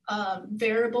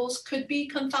variables could be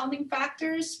confounding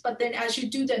factors. But then as you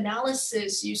do the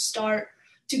analysis, you start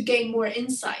to gain more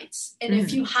insights. And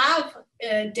if you have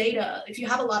if you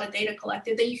have a lot of data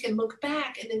collected, then you can look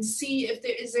back and then see if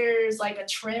there's like a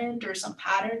trend or some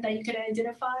pattern that you can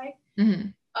identify.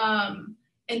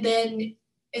 And then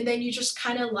you just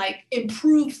kind of like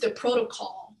improve the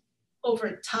protocol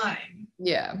over time.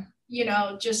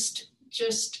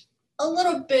 Just a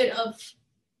little bit of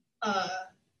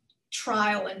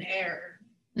trial and error,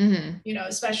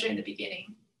 especially in the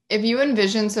beginning. If you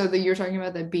envision, so that you're talking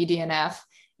about the BDNF,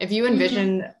 if you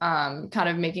envision kind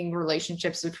of making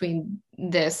relationships between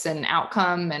this and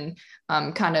outcome and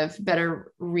kind of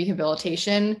better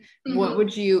rehabilitation, what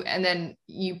would you, and then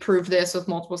you prove this with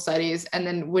multiple studies, and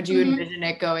then would you envision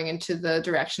it going into the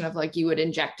direction of like you would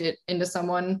inject it into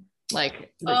someone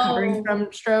like recovering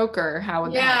from stroke, or how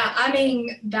would that? I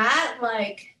mean, that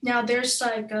now there's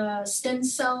like a stem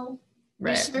cell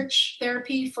research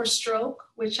therapy for stroke,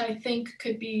 which I think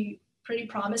could be pretty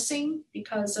promising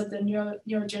because of the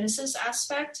neurogenesis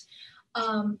aspect.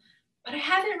 But I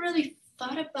haven't really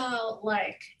thought about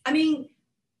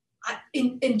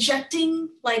injecting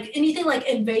like anything like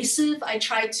invasive. I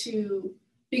try to,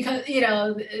 because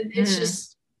it's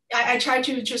just I try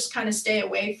to just kind of stay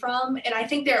away from. And I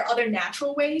think there are other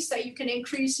natural ways that you can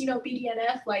increase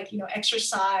BDNF, like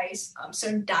exercise,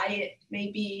 certain diet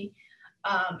maybe.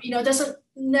 It doesn't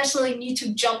necessarily need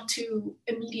to jump to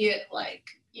immediate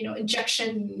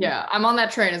injection. I'm on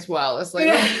that train as well. It's like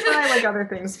let's try like other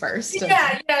things first.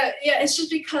 It's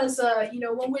just because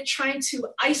when we're trying to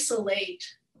isolate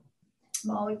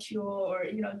molecule or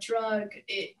drug,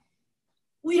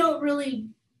 we don't really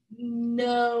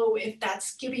know if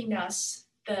that's giving us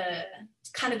the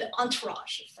kind of the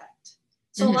entourage effect.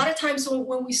 So a lot of times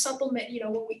when we supplement,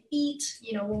 when we eat,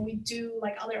 when we do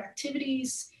like other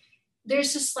activities,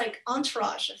 there's this like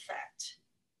entourage effect,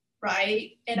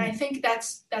 right? And I think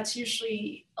that's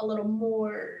usually a little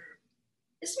more,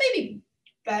 it's maybe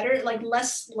better, like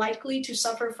less likely to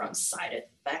suffer from side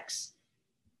effects,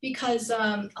 because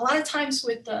a lot of times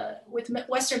with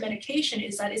Western medication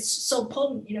is that it's so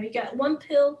potent. You get one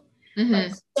pill, but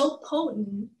it's so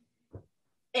potent,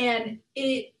 and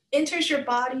it enters your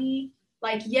body.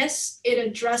 Like, yes, it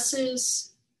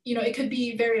addresses, it could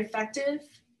be very effective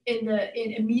in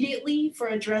immediately for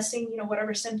addressing,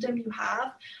 whatever symptom you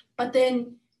have, but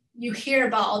then you hear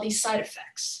about all these side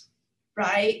effects,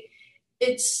 right?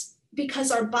 It's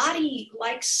because our body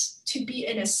likes to be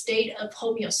in a state of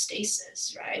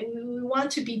homeostasis, right? We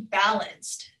want to be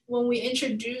balanced. When we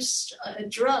introduce a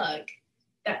drug,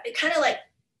 that it kind of like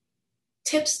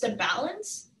tips the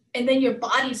balance, and then your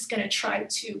body's going to try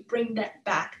to bring that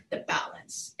back, the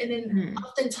balance. And then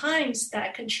oftentimes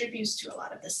that contributes to a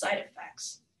lot of the side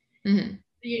effects.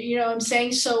 You know what I'm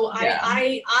saying? So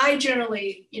I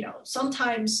generally,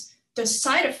 sometimes the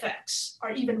side effects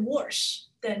are even worse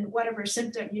than whatever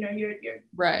symptom, you're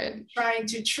right. trying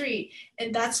to treat.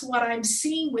 And that's what I'm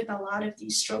seeing with a lot of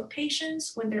these stroke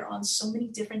patients when they're on so many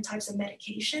different types of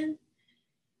medication.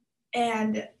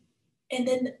 And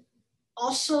then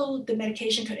also the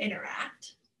medication could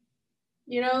interact,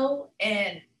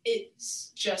 and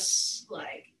it's just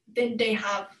like, then they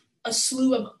have a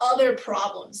slew of other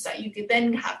problems that you could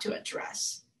then have to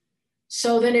address.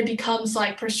 So then it becomes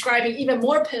like prescribing even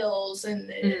more pills, and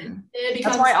it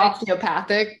becomes. That's why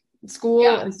osteopathic school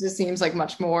just seems like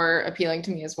much more appealing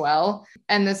to me as well.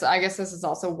 And I guess this is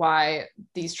also why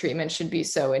these treatments should be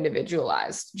so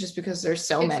individualized, just because there's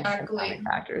so many confounding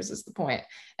factors is the point.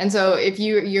 And so if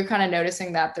you're kind of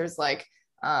noticing that there's like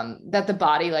that the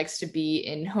body likes to be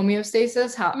in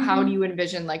homeostasis, how do you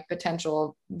envision like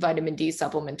potential vitamin D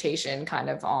supplementation kind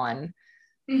of on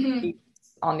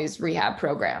these rehab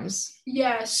programs?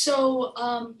 Yeah,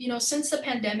 so since the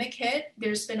pandemic hit,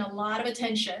 there's been a lot of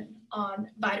attention on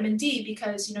vitamin D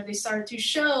because they started to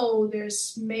show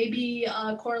there's maybe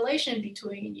a correlation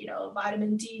between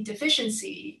vitamin D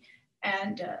deficiency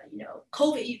and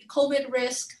COVID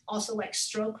risk, also like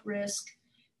stroke risk.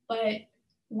 But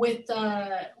with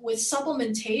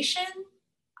supplementation,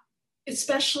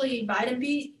 especially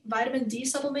vitamin D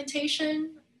supplementation,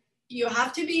 you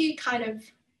have to be kind of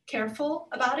careful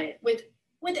about it with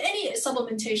any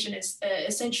supplementation is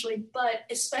essentially, but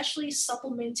especially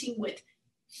supplementing with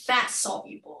fat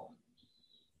soluble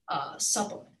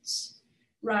supplements,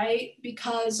 right?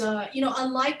 Because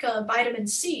unlike vitamin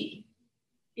C,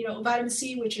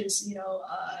 which is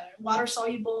water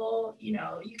soluble,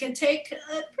 you can take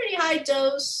a pretty high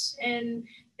dose and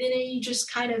then you just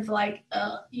kind of like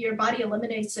your body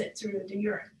eliminates it through the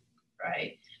urine,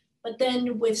 right? But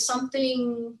then with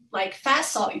something like fat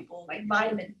soluble, like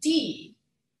vitamin D,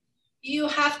 you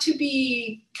have to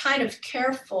be kind of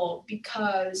careful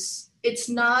because it's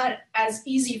not as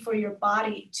easy for your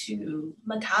body to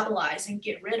metabolize and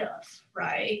get rid of,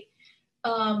 right?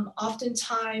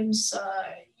 Oftentimes,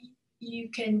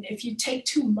 if you take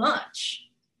too much,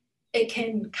 it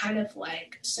can kind of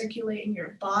like circulate in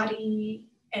your body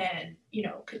and,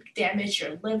 could damage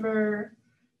your liver.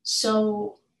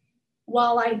 So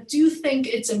while I do think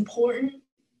it's important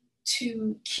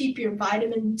to keep your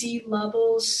vitamin D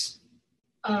levels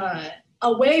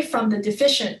away from the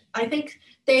deficient, I think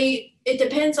it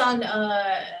depends on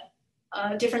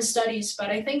different studies, but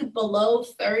I think below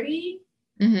 30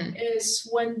 is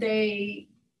when they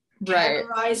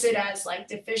categorize it as like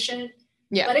deficient.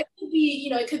 Yeah. But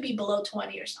it could be below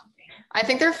 20 or something. I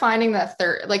think they're finding that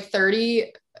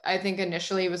 30, I think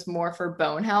initially it was more for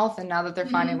bone health. And now that they're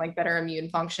finding like better immune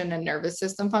function and nervous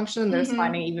system function, they're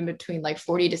finding even between like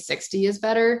 40 to 60 is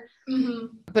better.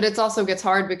 But it's also gets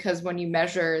hard because when you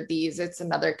measure these, it's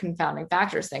another confounding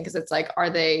factors thing. Cause it's like,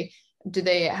 do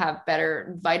they have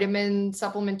better vitamin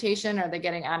supplementation? Are they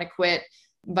getting adequate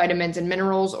vitamins and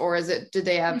minerals, or do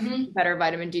they have better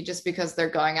vitamin D just because they're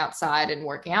going outside and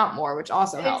working out more, which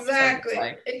also helps.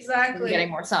 Exactly.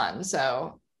 Getting more sun.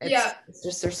 So it's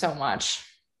just, there's so much.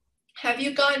 Have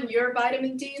you gotten your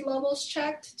vitamin D levels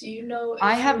checked? Do you know?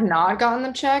 I have not gotten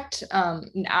them checked.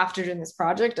 After doing this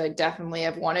project, I definitely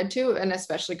have wanted to, and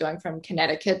especially going from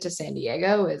Connecticut to San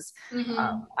Diego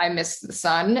I missed the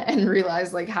sun and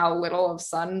realized like how little of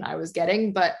sun I was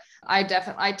getting. But I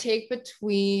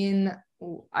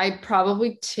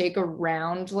probably take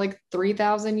around like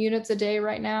 3,000 units a day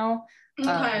right now.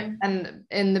 Okay. And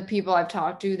in the people I've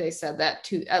talked to, they said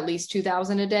that at least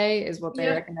 2,000 a day is what they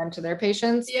recommend to their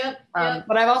patients.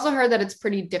 But I've also heard that it's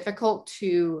pretty difficult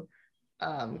to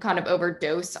kind of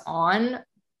overdose on,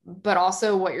 but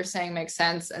also what you're saying makes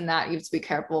sense. And that you have to be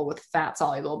careful with fat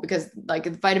soluble because like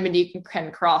vitamin D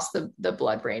can cross the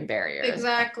blood-brain barrier.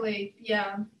 Exactly.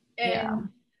 Yeah. And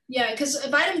because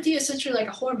vitamin D is essentially like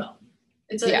a hormone.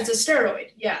 It's a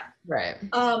steroid. Yeah. Right.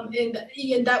 And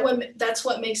that's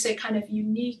what makes it kind of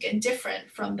unique and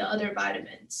different from the other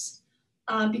vitamins,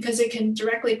 because it can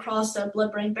directly cross the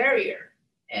blood-brain barrier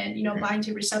and, bind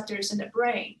to receptors in the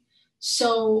brain.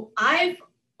 So I've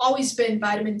always been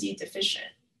vitamin D deficient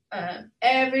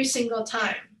every single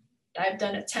time I've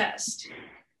done a test.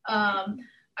 I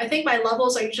think my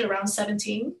levels are usually around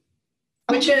 17,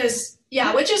 which is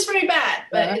pretty bad,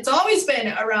 but it's always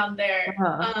been around there.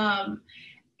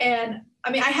 And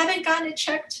I mean, I haven't gotten it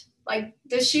checked like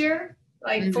this year,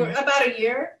 like for about a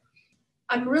year.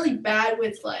 I'm really bad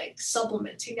with like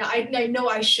supplementing. I know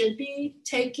I should be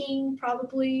taking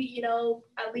probably,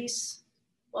 at least,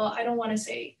 well, I don't want to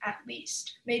say at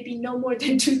least, maybe no more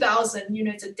than 2,000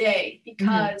 units a day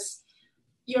because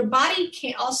your body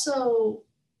can absorb,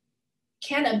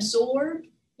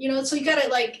 so you got to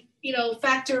like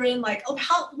factor in like, oh,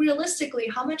 how realistically,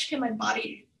 how much can my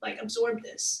body like absorb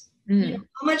this? Mm.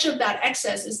 How much of that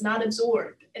excess is not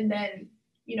absorbed and then,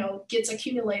 gets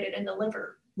accumulated in the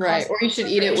liver. Right. Or you should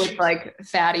eat it with like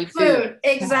fatty food.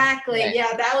 Exactly. Right.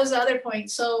 Yeah, that was the other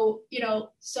point. So,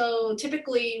 so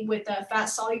typically with fat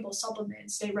soluble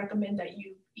supplements, they recommend that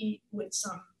you eat with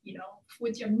some,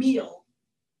 with your meal,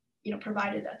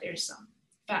 provided that there's some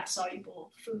fat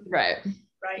soluble food. Right.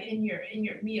 In your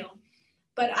meal.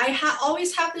 But I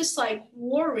always have this like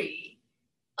worry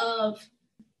of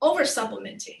over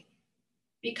supplementing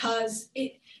because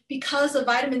the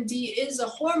vitamin D is a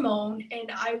hormone,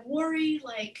 and I worry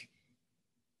like,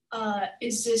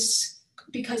 is this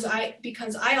because I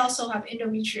also have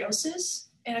endometriosis?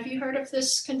 And have you heard of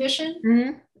this condition?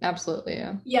 Mm-hmm. Absolutely,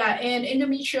 yeah. Yeah, and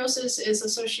endometriosis is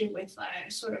associated with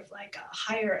sort of like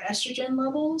higher estrogen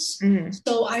levels. Mm-hmm.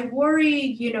 So I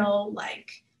worry,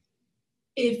 like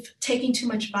if taking too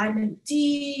much vitamin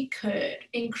D could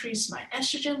increase my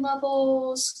estrogen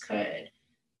levels, could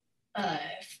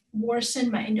worsen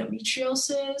my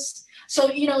endometriosis. So,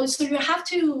 so you have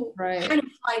to kind of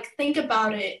like think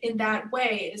about it in that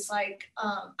way. It's like,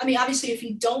 obviously if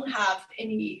you don't have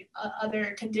any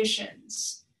other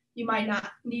conditions, you might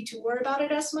not need to worry about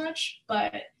it as much.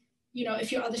 But,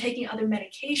 if you're taking other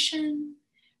medication,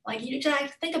 like you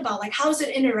just think about like, how is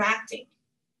it interacting,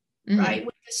 right,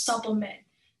 with the supplement?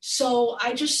 So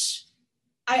I just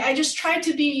try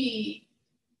to be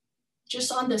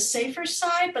just on the safer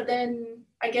side, but then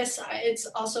I guess it's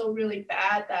also really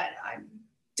bad that I'm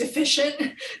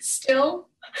deficient still.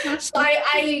 So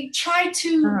I try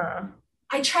to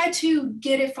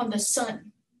get it from the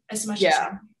sun as much as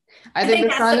I think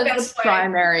the sun is the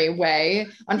primary way.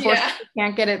 Unfortunately, you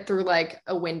can't get it through like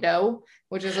a window,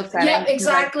 which is upsetting. Yeah,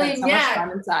 exactly. So much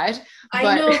sun inside.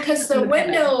 I know, because the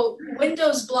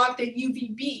windows block the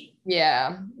UVB.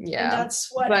 Yeah. And that's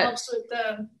what helps with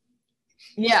the.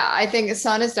 Yeah, I think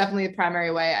sun is definitely the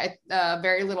primary way.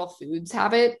 Very little foods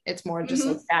have it. It's more just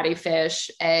like fatty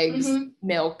fish, eggs,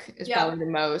 milk is probably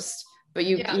the most. But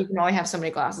you can only have so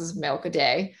many glasses of milk a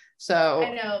day. So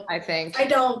I know. I think I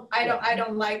don't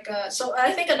like. So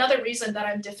I think another reason that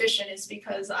I'm deficient is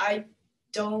because I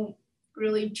don't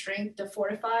really drink the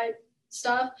fortified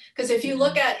stuff. Because if you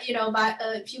look at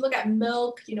if you look at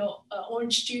milk,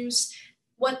 orange juice,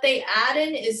 what they add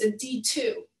in is a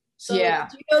D2. So do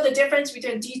you know the difference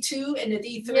between D2 and the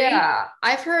D3? Yeah,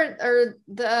 I've heard, or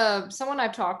someone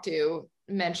I've talked to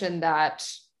mentioned that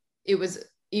it was,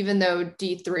 even though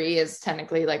D3 is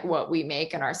technically like what we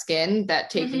make in our skin, that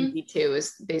taking D2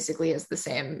 is basically has the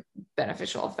same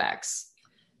beneficial effects.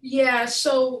 Yeah.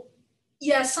 So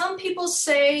some people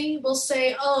will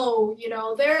say, oh,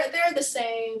 they're the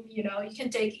same, you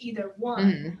can take either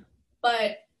one.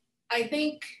 But I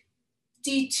think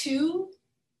D2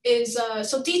 is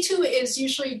so D2 is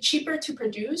usually cheaper to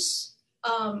produce,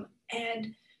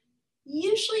 and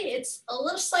usually it's a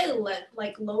little slightly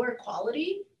like lower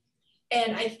quality,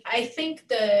 and I think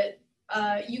that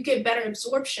you get better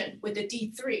absorption with the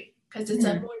D3 because it's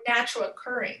a more natural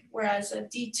occurring, whereas a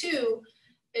D2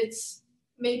 it's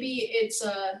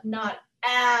not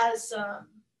as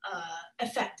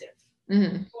effective.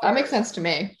 That makes sense to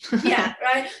me. Yeah,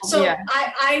 right. So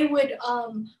I would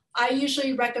I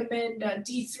usually recommend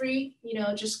D3.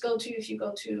 Just if you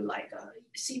go to like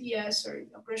CVS or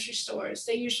grocery stores,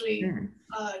 they usually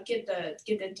get the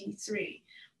D3.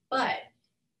 But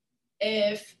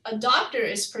if a doctor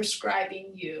is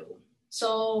prescribing you,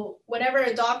 so whenever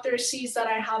a doctor sees that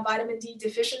I have vitamin D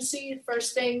deficiency,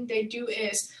 first thing they do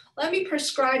is let me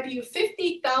prescribe you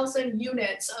 50,000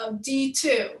 units of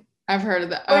D2. I've heard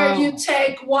of that. Where you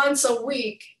take once a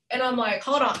week, and I'm like,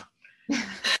 hold on.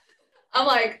 I'm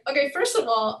like, okay, first of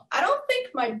all, I don't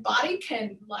think my body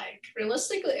can like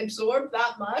realistically absorb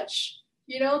that much.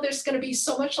 There's going to be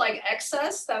so much like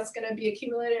excess that's going to be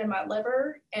accumulated in my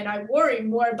liver. And I worry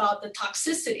more about the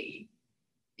toxicity,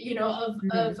 of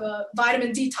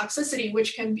vitamin D toxicity,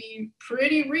 which can be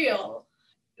pretty real,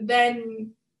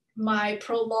 than my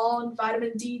prolonged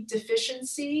vitamin D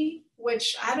deficiency,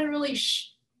 which I haven't really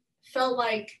felt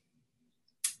like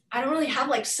I don't really have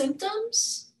like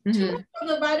symptoms too much of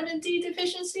the vitamin D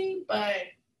deficiency, but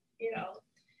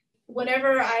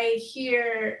whenever I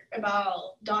hear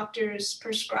about doctors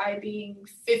prescribing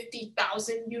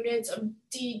 50,000 units of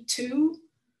D2,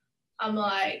 I'm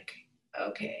like,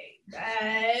 okay,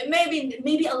 maybe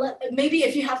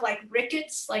if you have like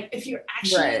rickets, like if you're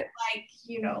actually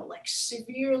like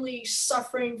severely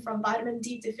suffering from vitamin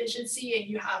D deficiency and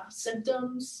you have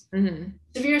symptoms,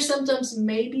 severe symptoms,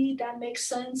 maybe that makes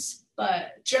sense.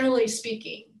 But generally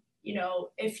speaking,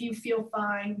 if you feel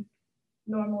fine,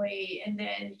 normally, and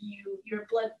then your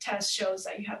blood test shows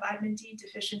that you have vitamin D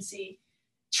deficiency,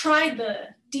 try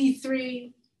the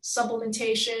D3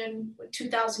 supplementation with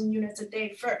 2,000 units a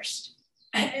day first.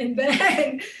 And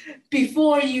then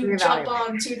before you jump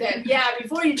onto the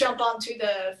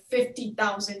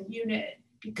 50,000 unit,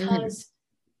 because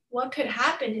what could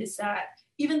happen is that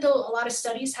even though a lot of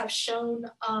studies have shown,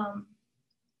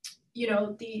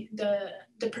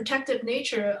 the protective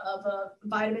nature of a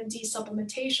vitamin D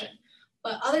supplementation,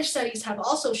 but other studies have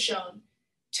also shown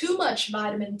too much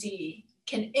vitamin D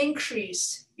can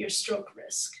increase your stroke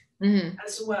risk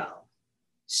as well.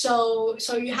 So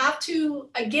you have to,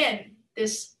 again,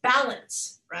 this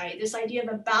balance, right? This idea of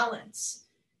a balance.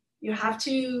 You have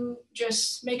to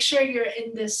just make sure you're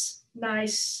in this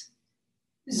nice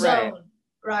zone,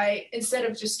 right? Instead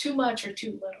of just too much or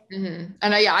too little.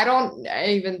 And I don't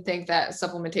even think that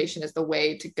supplementation is the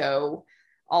way to go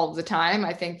all of the time.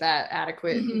 I think that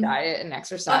adequate diet and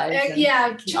exercise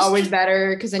is always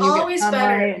better, because then you get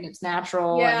sunlight and it's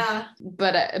natural. Yeah.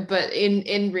 But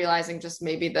in realizing just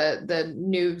maybe the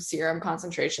new serum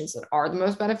concentrations that are the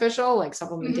most beneficial, like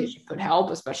supplementation could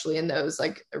help, especially in those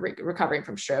like recovering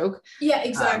from stroke. Yeah,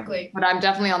 exactly. But I'm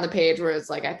definitely on the page where it's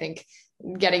like, I think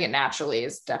getting it naturally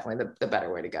is definitely the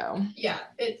better way to go. Yeah,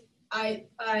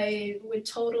 I would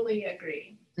totally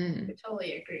agree.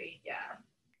 Yeah.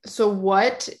 So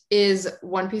what is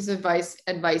one piece of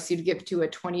advice you'd give to a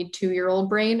 22-year-old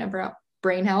brain about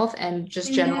brain health and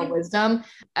just general wisdom,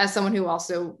 as someone who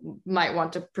also might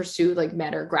want to pursue like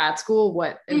med or grad school?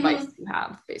 What advice do you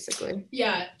have, basically?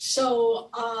 Yeah.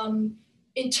 So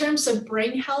in terms of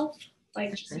brain health,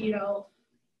 like,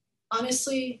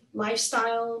 honestly,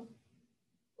 lifestyle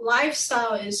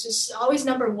is just always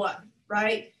number one,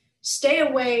 right? Stay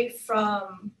away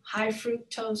from high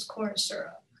fructose corn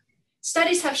syrup.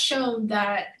 Studies have shown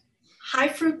that high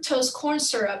fructose corn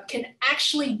syrup can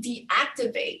actually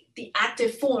deactivate the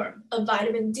active form of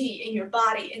vitamin D in your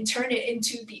body and turn it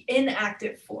into the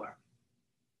inactive form.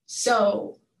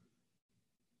 So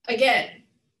again,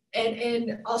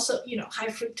 and also, high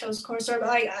fructose corn syrup,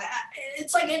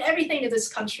 it's like in everything in this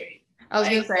country. I was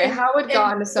going to say, how it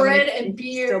got into so bread many and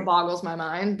beer still boggles my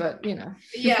mind, but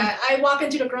Yeah, I walk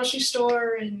into the grocery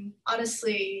store and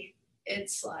honestly,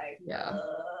 it's like,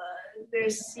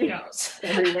 there's,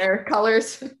 everywhere,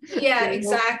 colors. Yeah,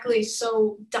 exactly.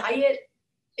 So diet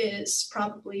is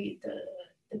probably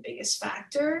the biggest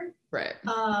factor. Right.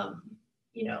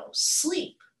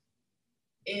 Sleep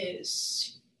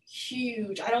is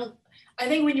huge. I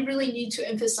think we really need to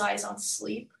emphasize on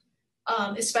sleep,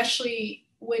 especially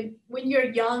when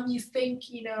you're young. You think,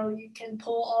 you can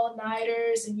pull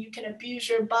all-nighters and you can abuse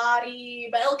your body,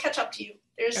 but it'll catch up to you.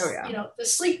 There's, the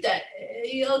sleep debt,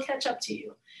 it'll catch up to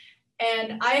you.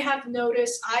 And I have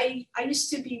noticed, I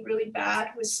used to be really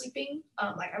bad with sleeping.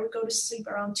 Like I would go to sleep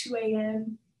around 2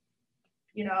 a.m.,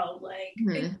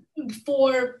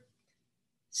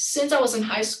 since I was in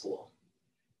high school.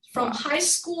 From high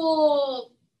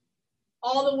school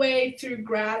all the way through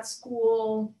grad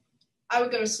school, I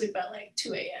would go to sleep at like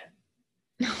 2 a.m.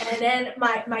 And then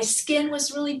my skin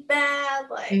was really bad,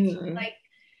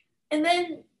 and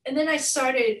then I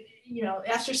started,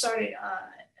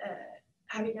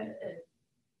 having a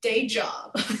day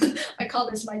job. I call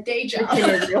this my day job.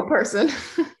 You're a real person.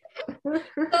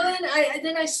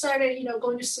 Then I started,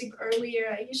 going to sleep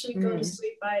earlier. I usually go to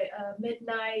sleep by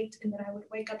midnight, and then I would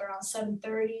wake up around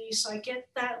 7:30. So I get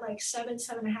that like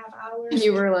 7.5 hours. And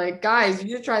you were like, guys,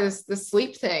 you should try this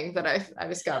sleep thing that I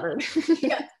discovered.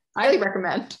 Yeah. Highly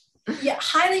recommend. Yeah,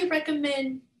 highly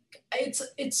recommend.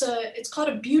 It's called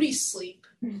a beauty sleep,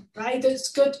 right? There's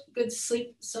good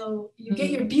sleep. So you get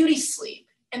your beauty sleep,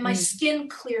 and my skin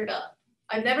cleared up.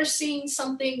 I've never seen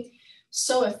something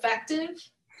so effective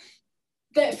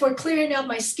that for clearing up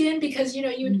my skin, because you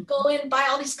would go in and buy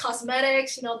all these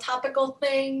cosmetics, topical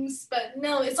things, but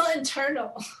no, it's all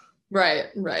internal. Right.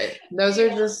 Those are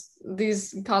just,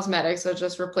 these cosmetics are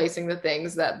just replacing the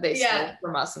things that they stole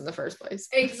from us in the first place.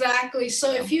 Exactly.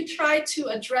 So if you try to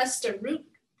address the root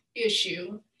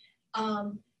issue,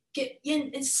 get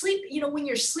in and sleep. When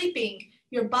you're sleeping,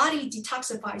 your body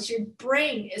detoxifies, your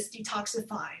brain is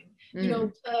detoxifying.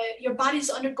 Your body's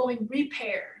undergoing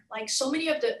repair, like so many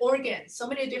different organs,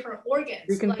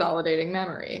 reconsolidating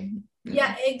memory.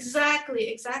 Yeah,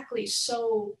 exactly.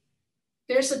 So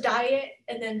there's a diet,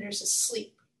 and then there's a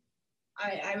sleep.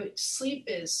 Sleep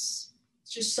is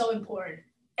just so important.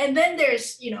 And then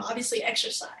there's obviously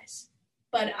exercise,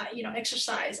 but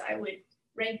exercise, I would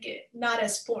rank it not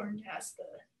as important as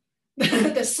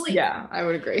the sleep. Yeah, I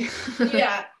would agree.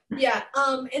 yeah.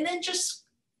 And then just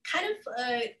kind of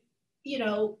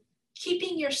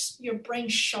keeping your brain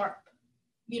sharp,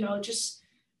 just,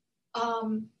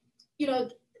 you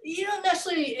don't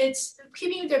necessarily, it's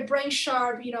keeping their brain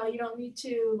sharp, you don't need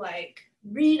to like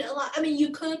read a lot. I mean,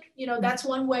 you could, that's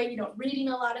one way, reading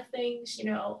a lot of things,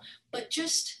 but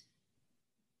just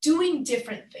doing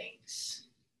different things,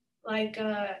 like,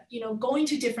 going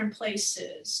to different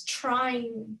places,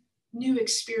 trying new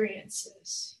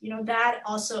experiences, that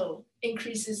also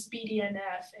increases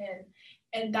BDNF,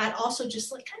 and that also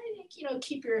just like kind of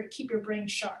keep your brain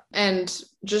sharp. And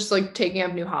just like taking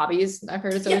up new hobbies, I've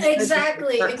heard it's always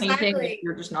exactly. Painting,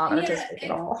 you're just not artistic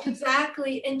at all.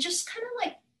 Exactly. And just kind of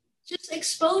like just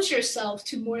expose yourself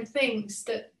to more things.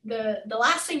 The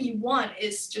last thing you want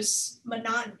is just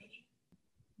monotony.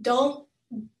 Don't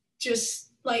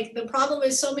just like, the problem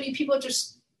is so many people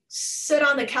just sit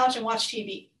on the couch and watch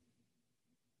TV.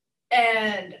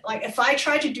 And like, if I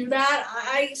try to do that,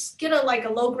 I get a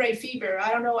low-grade fever.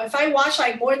 I don't know, if I watch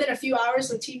like more than a few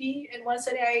hours of TV in one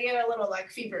sitting, I get a little like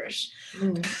feverish.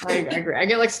 I agree. I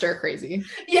get like stir crazy.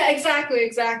 Yeah,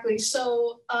 exactly.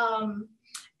 So,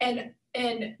 and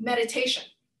meditation,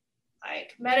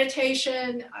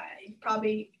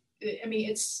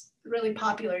 it's really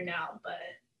popular now, but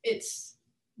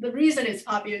the reason it's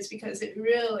popular is because it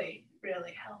really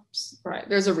helps. Right.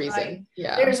 There's a reason. Right?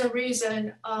 Yeah. There's a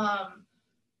reason.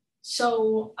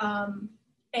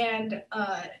 And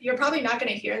you're probably not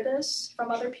going to hear this from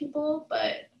other people,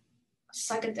 but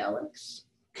psychedelics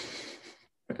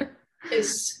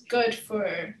is good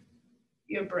for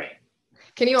your brain.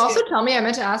 Can you also tell me, I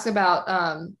meant to ask about,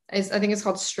 I think it's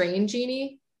called Strain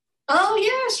Genie. Oh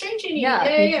yeah, Strain Genie. Yeah.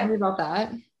 Can you tell me about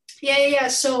that? Yeah.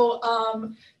 So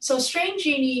Strain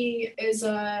Genie is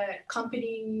a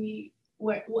company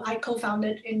where I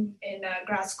co-founded in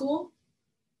grad school,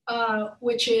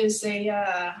 which is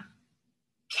a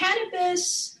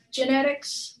cannabis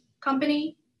genetics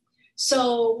company.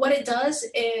 So what it does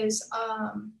is,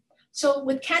 so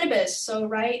with cannabis,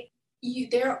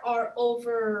 there are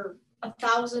over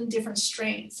 1,000 different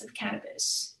strains of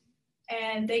cannabis,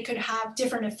 and they could have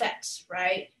different effects,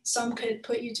 right? Some could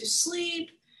put you to sleep,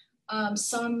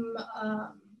 some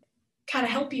kind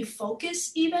of help you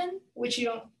focus even, which you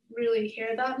don't really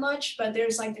hear that much, but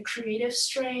there's like the creative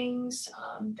strains,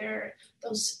 there are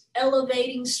those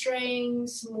elevating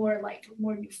strains, more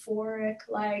euphoric,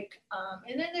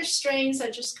 and then there's strains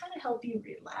that just kind of help you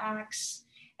relax.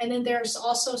 And then there's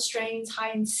also strains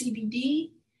high in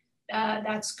CBD,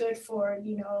 that's good for,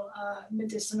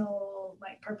 medicinal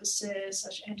purposes,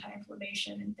 such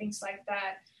anti-inflammation and things like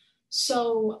that.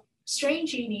 So Strain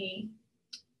Genie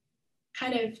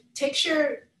kind of takes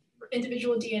your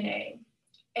individual DNA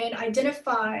and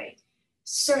identify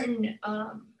certain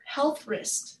health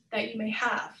risks that you may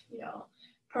have.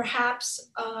 Perhaps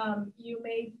you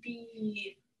may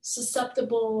be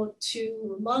susceptible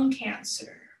to lung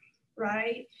cancer,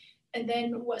 right? And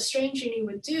then what Strain Genie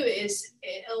would do is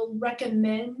it'll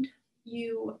recommend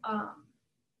you,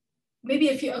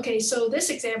 so this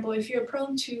example, if you're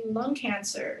prone to lung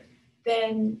cancer,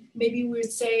 then maybe we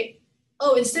would say,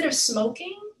 instead of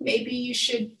smoking, maybe you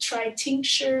should try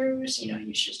tinctures,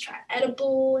 you should try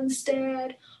edible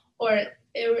instead. Or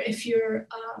if you're,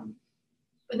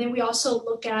 and then we also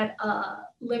look at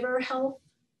liver health,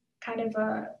 kind of,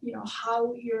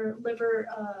 how your liver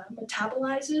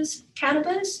metabolizes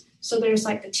cannabis. So there's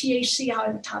like the THC, how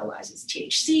it metabolizes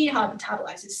THC, how it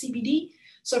metabolizes CBD.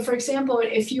 So for example,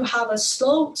 if you have a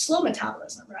slow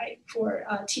metabolism, right, for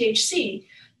THC,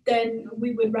 then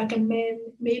we would recommend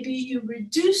maybe you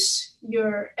reduce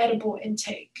your edible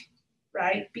intake,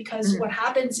 right? Because what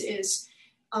happens is,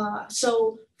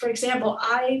 so for example,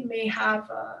 I may have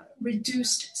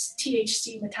reduced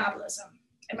THC metabolism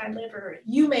in my liver.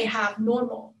 You may have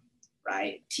normal,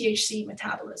 right, THC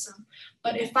metabolism.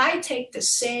 But if I take the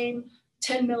same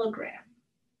 10 milligram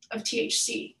of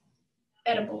THC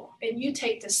edible and you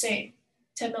take the same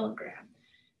 10 milligram,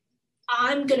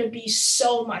 I'm going to be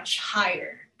so much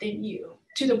higher than you,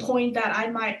 to the point that I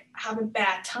might have a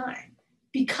bad time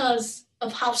because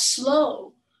of how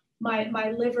slow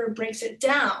my liver breaks it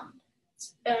down.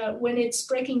 When it's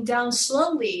breaking down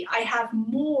slowly, I have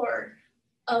more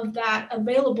of that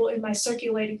available in my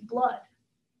circulating blood.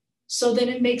 So then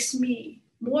it makes me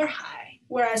more high.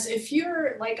 Whereas if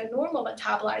you're like a normal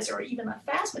metabolizer or even a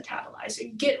fast metabolizer, you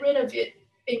get rid of it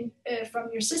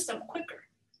from your system quicker.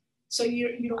 So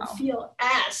you don't feel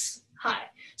as high.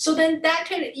 So then that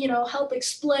could, help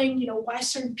explain, why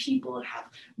certain people have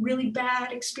really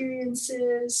bad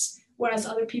experiences, whereas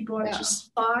other people are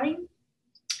just fine.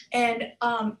 And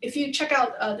if you check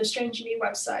out the Strain Genie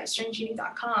website,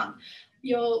 straingenie.com,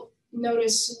 you'll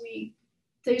notice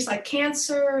there's like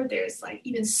cancer, there's like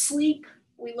even sleep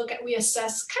we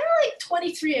assess kind of like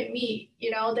 23andMe,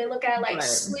 they look at like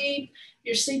sleep,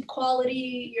 your sleep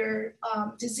quality, your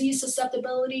disease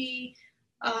susceptibility,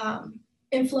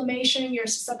 inflammation, your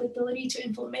susceptibility to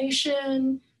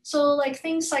inflammation. So like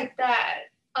things like that.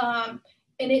 And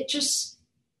it just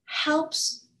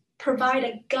helps provide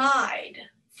a guide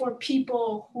for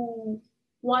people who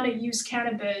want to use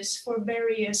cannabis for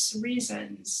various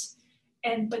reasons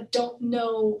but don't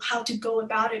know how to go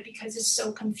about it because it's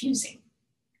so confusing.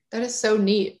 That is so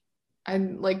neat. I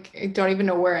don't even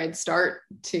know where I'd start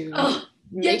to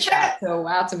make that. So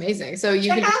wow, it's amazing. So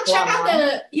you can check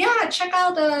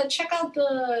out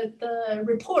the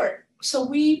report. So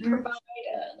we provide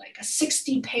a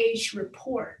 60-page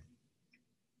report.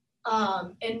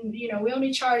 And we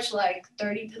only charge like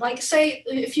 30, like say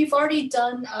if you've already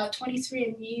done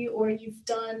 23andMe or you've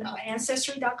done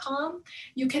ancestry.com,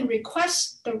 you can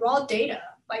request the raw data,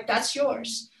 like that's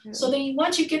yours. So then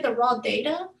once you get the raw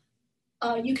data,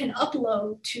 you can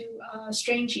upload to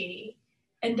Strain Genie,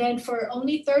 and then for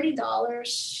only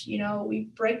 $30, we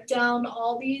break down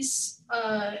all these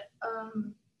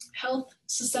health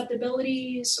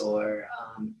susceptibilities or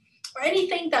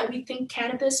anything that we think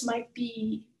cannabis might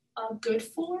be good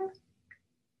for.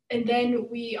 And then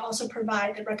we also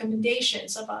provide the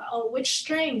recommendations about, which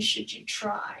strain should you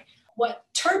try? What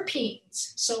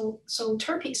terpenes?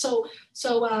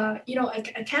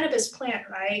 A cannabis plant,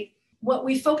 right? What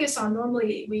we focus on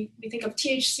normally, we think of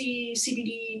THC,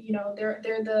 CBD, they're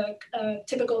the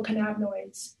typical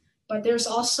cannabinoids, but there's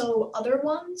also other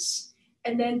ones.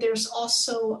 And then there's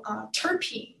also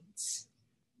terpenes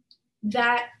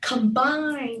that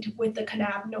combined with the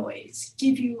cannabinoids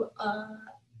give you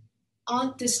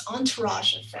this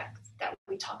entourage effect that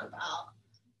we talk about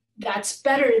that's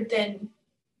better than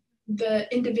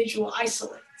the individual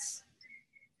isolates,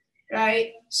 right?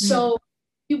 Mm-hmm. So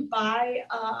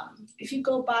if you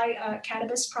go buy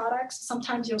cannabis products,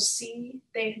 sometimes you'll see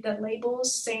the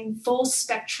labels saying full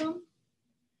spectrum.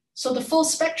 So the full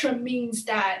spectrum means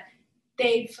that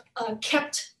they've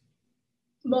kept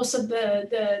most of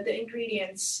the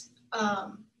ingredients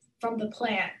from the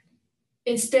plant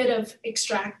instead of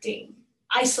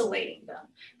isolating them.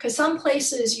 Because some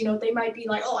places, they might be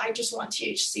like, I just want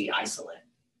THC isolate.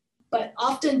 But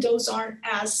often those aren't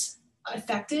as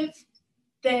effective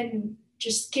than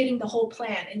just getting the whole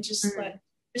plant and just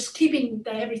keeping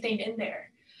everything in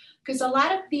there. Because a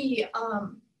lot of the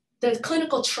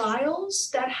clinical trials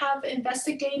that have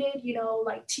investigated,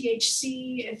 like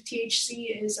THC, if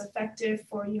THC is effective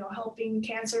for, helping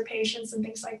cancer patients and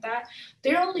things like that,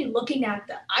 they're only looking at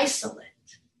the isolate,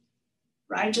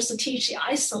 right? Just a THC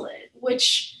isolate,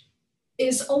 which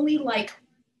is only like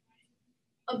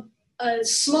a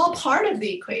small part of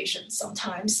the equation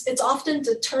sometimes. It's often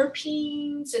the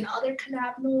terpenes and other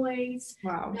cannabinoids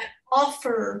that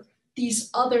offer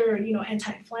these other,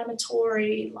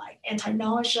 anti-inflammatory, like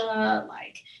anti-nausea,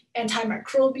 like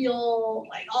antimicrobial,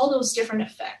 like all those different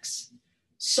effects.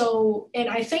 So, and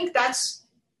I think that's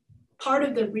part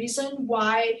of the reason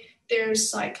why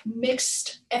there's like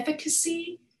mixed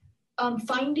efficacy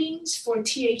findings for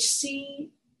THC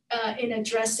in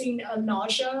addressing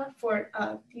nausea for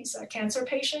these cancer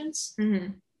patients.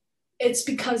 Mm-hmm. It's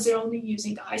because they're only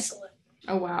using the isolate.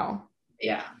 Oh, wow.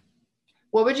 Yeah.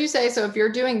 What would you say? So if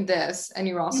you're doing this and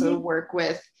you also work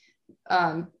with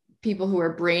people who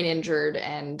are brain injured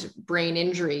and brain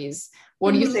injuries,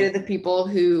 what do you say to the people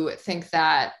who think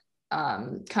that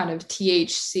kind of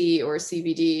THC or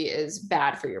CBD is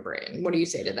bad for your brain? What do you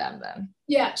say to them then?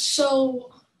 Yeah.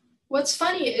 So what's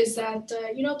funny is that,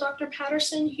 Dr.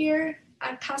 Patterson here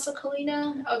at Casa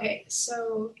Colina. Okay.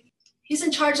 So he's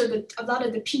in charge of a lot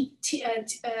of the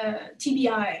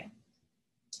TBI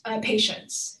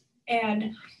patients.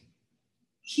 And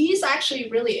he's actually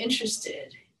really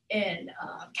interested in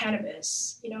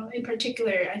cannabis, in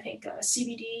particular, I think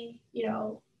CBD,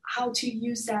 how to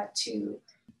use that to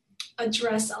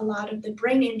address a lot of the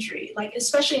brain injury, like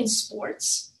especially in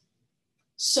sports.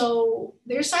 So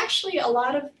there's actually a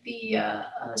lot of the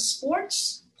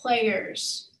sports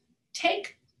players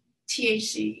take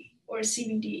THC or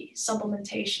CBD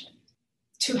supplementation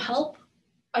to help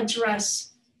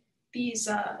address these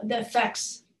the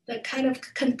effects, the kind of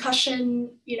concussion,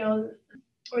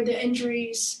 or the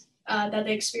injuries that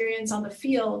they experience on the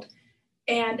field.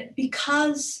 And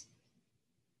because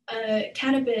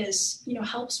cannabis,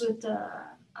 helps with the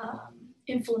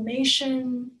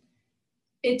inflammation,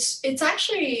 it's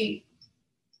actually,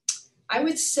 I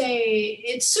would say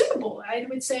it's suitable. I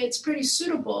would say it's pretty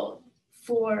suitable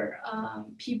for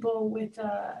people with,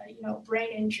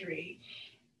 brain injury.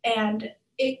 And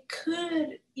it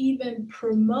could even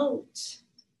promote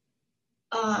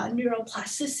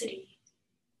neuroplasticity.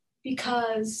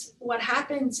 Because what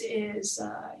happens is,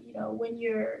 when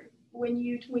you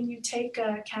take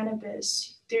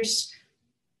cannabis, there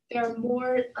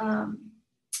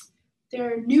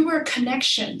are newer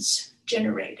connections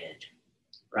generated,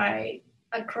 right,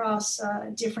 across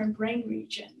different brain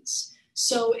regions.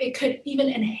 So it could even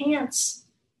enhance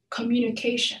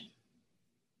communication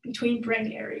between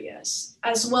brain areas,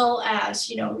 as well as,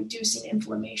 reducing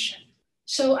inflammation.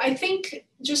 So I think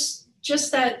just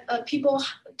that people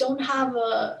don't have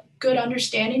a good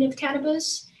understanding of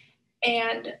cannabis,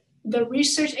 and the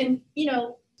research, and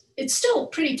it's still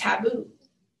pretty taboo,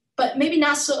 but maybe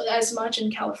not so as much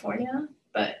in California,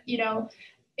 but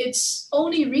it's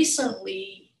only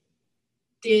recently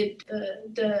did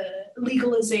the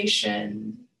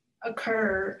legalization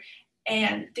occur,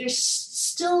 and there's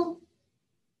still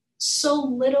so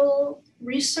little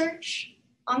research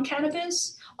on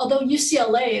cannabis. Although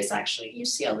UCLA is actually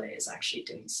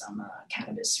doing some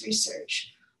cannabis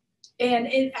research, and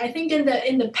I think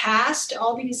in the past,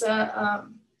 all these a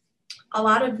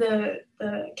lot of the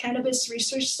cannabis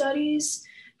research studies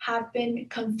have been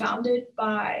confounded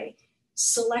by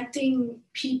selecting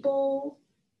people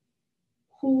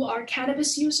who are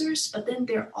cannabis users, but then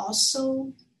they're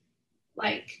also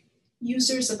like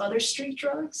users of other street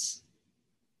drugs,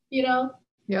 Yeah,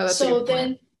 that's so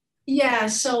then,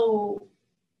 so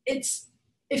it's,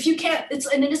 if you can't,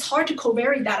 and it's hard to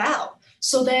covary that out.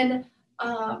 So then,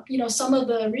 some of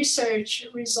the research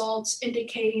results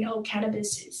indicating, oh,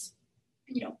 cannabis is,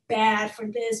 bad for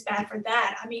this, bad for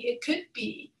that. I mean, it could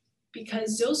be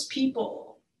because those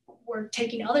people were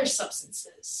taking other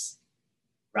substances,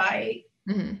 right?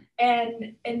 Mm-hmm.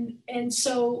 And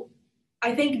so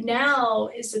I think now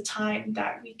is the time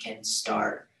that we can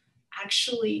start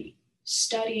actually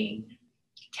studying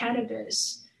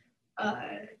cannabis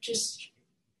just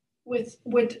with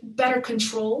better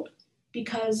control,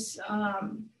 because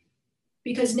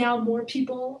now more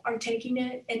people are taking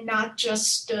it, and not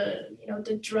just the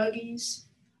druggies.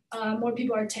 More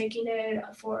people are taking it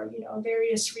for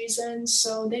various reasons.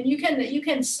 So then you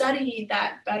can study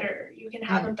that better. You can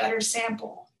have a better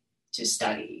sample to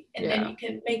study, and then you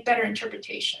can make better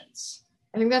interpretations.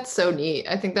 I think that's so neat.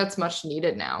 I think that's much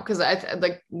needed now, because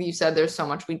like you said, there's so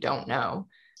much we don't know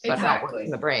about how it works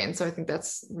in the brain. So I think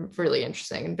that's really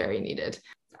interesting and very needed.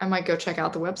 I might go check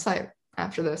out the website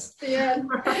after this. Yeah.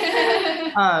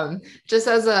 Just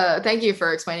as a thank you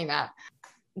for explaining that.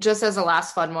 Just as a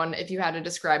last fun one, if you had to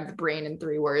describe the brain in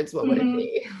 3 words, what would it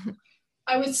be?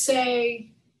 I would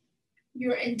say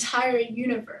your entire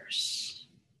universe.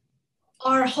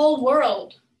 Our whole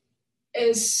world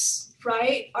is,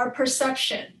 right? Our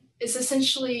perception is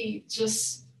essentially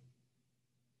just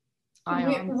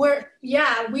we're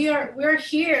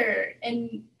here,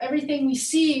 and everything we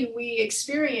see, we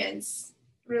experience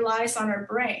relies on our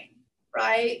brain,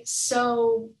 right?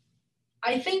 So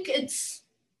I think it's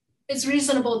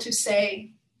reasonable to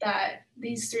say that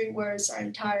these 3 words are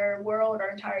entire world,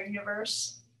 our entire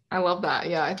universe. I love that.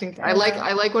 Yeah, I think I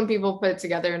like when people put it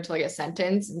together into like a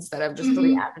sentence instead of just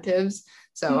 3 adjectives.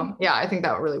 So yeah, I think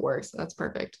that really works. That's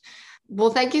perfect.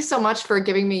 Well, thank you so much for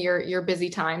giving me your busy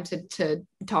time to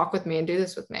talk with me and do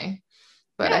this with me.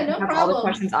 But I think that's all the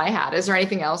questions I had. Is there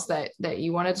anything else that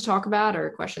you wanted to talk about, or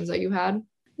questions that you had?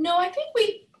 No, I think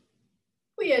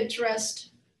we addressed.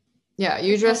 Yeah,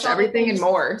 you addressed everything and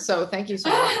more. So thank you so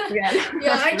much again.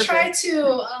 Yeah, I try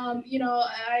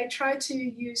to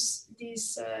use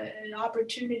these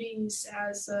opportunities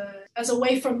as a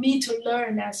way for me to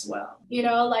learn as well.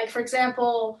 Like, for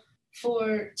example,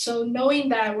 knowing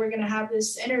that we're going to have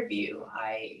this interview,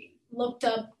 I looked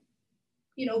up,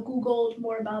 Googled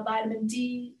more about vitamin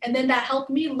D, and then that helped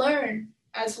me learn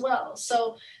as well.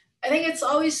 So I think it's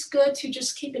always good to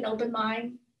just keep an open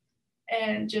mind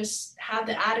and just have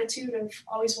the attitude of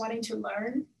always wanting to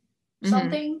learn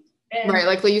something. And, right.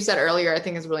 Like you said earlier, I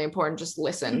think it's really important. Just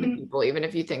listen to people, even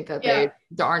if you think that they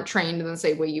aren't trained in the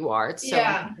same way you are. It's so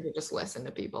important to just listen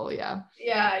to people. Yeah.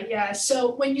 Yeah.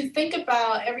 So when you think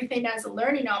about everything as a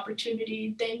learning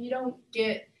opportunity, then you don't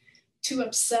get too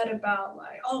upset about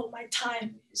like, oh, my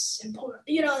time is important.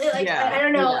 I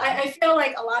don't know. Yeah. I feel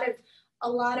like a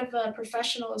lot of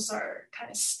professionals are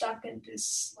kind of stuck in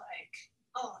this like,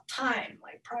 oh, time,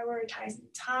 like prioritizing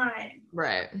time.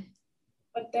 Right.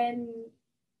 But then,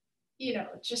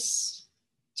 just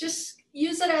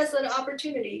use it as an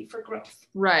opportunity for growth.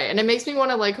 Right. And it makes me want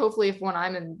to, like, hopefully when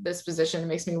I'm in this position, it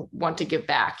makes me want to give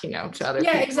back, to other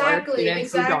people. Exactly. Who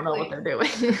don't know what they're doing.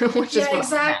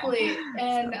 Exactly.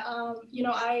 And,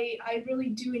 I really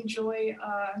do enjoy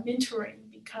mentoring,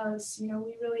 because,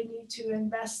 we really need to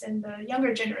invest in the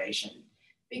younger generation.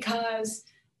 because,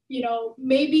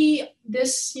 maybe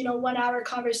this, 1 hour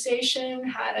conversation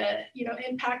had a,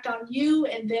 impact on you,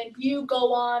 and then you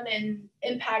go on and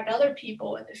impact other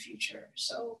people in the future.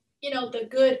 So,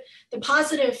 the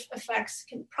positive effects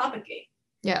can propagate.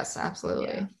 Yes,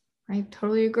 absolutely. Yeah. I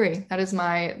totally agree. That is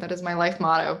my life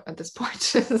motto at this point.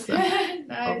 So, Nice,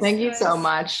 well, thank you so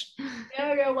much.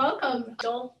 Yeah, you're welcome.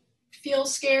 Don't feel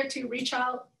scared to reach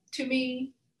out to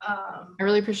me. I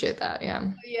really appreciate that.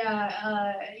 Yeah.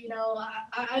 Yeah.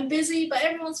 I'm busy, but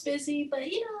everyone's busy, but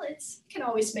it can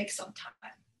always make some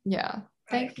time. Yeah.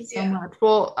 Thank you so much.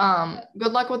 Well,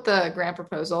 good luck with the grant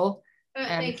proposal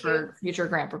and for future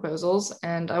grant proposals.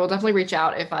 And I will definitely reach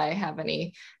out if I have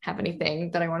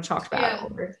anything that I want to talk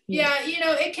about. Yeah.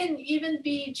 It can even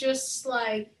be just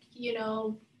like,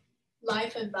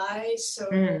 life advice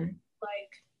or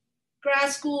like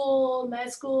grad school,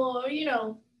 med school,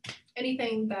 or,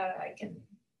 anything that I can.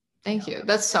 Thank you.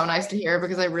 That's so nice to hear,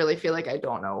 because I really feel like I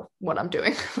don't know what I'm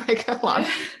doing like a lot of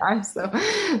times. So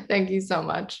thank you so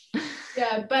much.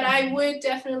 Yeah, but I would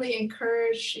definitely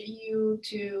encourage you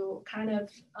to kind of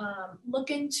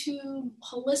look into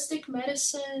holistic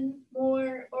medicine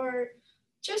more, or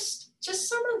just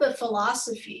some of the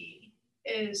philosophy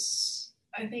is,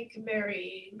 I think,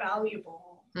 very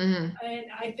valuable. And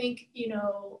I think,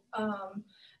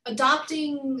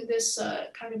 adopting this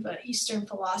kind of Eastern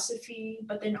philosophy,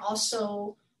 but then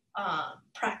also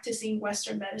practicing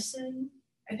Western medicine,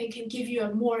 I think can give you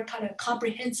a more kind of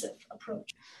comprehensive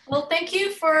approach. Well, thank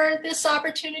you for this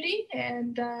opportunity.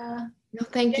 And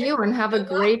thank you, and have a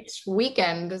great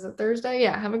weekend. Is it Thursday?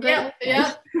 Yeah, have a great weekend.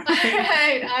 Yeah. All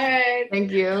right.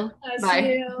 Thank you. Bye.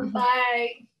 See you. Bye.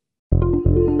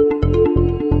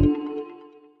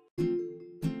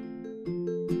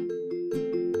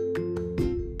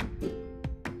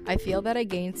 I feel that I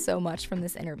gained so much from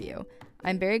this interview.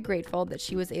 I'm very grateful that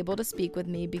she was able to speak with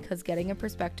me, because getting a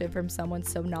perspective from someone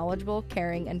so knowledgeable,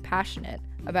 caring, and passionate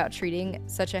about treating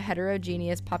such a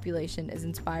heterogeneous population is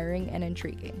inspiring and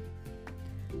intriguing.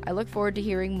 I look forward to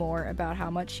hearing more about how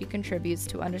much she contributes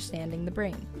to understanding the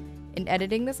brain. In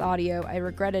editing this audio, I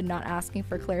regretted not asking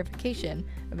for clarification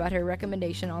about her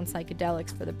recommendation on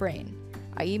psychedelics for the brain.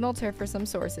 I emailed her for some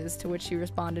sources, to which she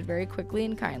responded very quickly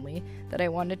and kindly, that I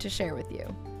wanted to share with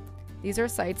you. These are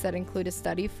sites that include a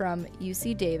study from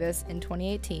UC Davis in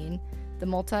 2018, the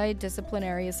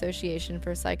Multidisciplinary Association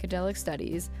for Psychedelic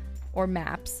Studies, or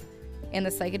MAPS, and the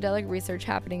psychedelic research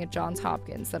happening at Johns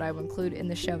Hopkins that I will include in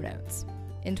the show notes.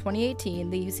 In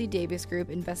 2018, the UC Davis group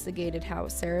investigated how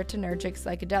serotonergic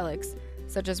psychedelics,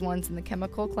 such as ones in the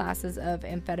chemical classes of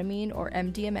amphetamine or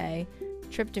MDMA,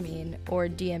 tryptamine or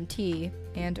DMT,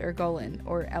 and ergolin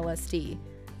or LSD,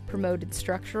 promoted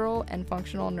structural and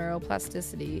functional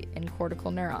neuroplasticity in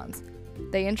cortical neurons.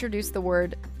 They introduced the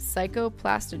word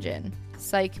psychoplastogen,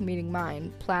 psych meaning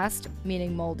mind, plast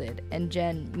meaning molded, and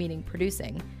gen meaning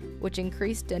producing, which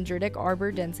increased dendritic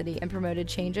arbor density and promoted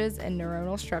changes in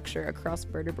neuronal structure across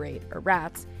vertebrate or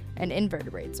rats and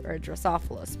invertebrates or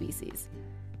Drosophila species.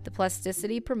 The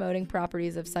plasticity promoting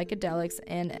properties of psychedelics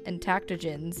and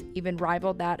entactogens even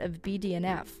rivaled that of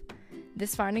BDNF.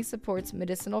 This finding supports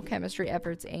medicinal chemistry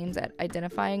efforts aimed at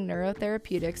identifying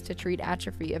neurotherapeutics to treat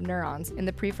atrophy of neurons in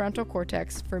the prefrontal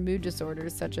cortex for mood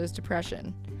disorders such as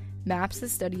depression. MAPS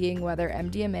is studying whether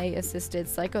MDMA-assisted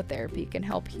psychotherapy can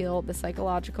help heal the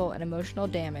psychological and emotional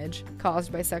damage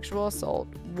caused by sexual assault,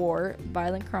 war,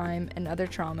 violent crime, and other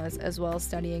traumas, as well as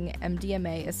studying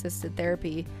MDMA-assisted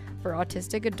therapy for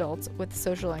autistic adults with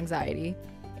social anxiety,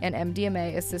 and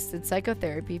MDMA-assisted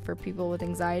psychotherapy for people with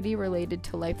anxiety related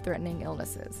to life-threatening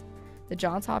illnesses. The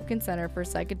Johns Hopkins Center for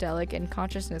Psychedelic and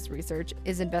Consciousness Research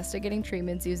is investigating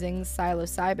treatments using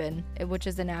psilocybin, which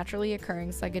is a naturally occurring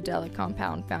psychedelic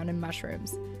compound found in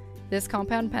mushrooms. This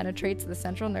compound penetrates the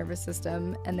central nervous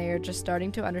system, and they are just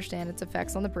starting to understand its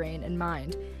effects on the brain and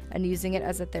mind, and using it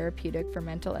as a therapeutic for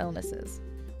mental illnesses.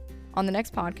 On the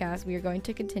next podcast, we are going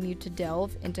to continue to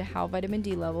delve into how vitamin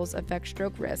D levels affect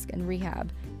stroke risk and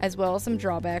rehab, as well as some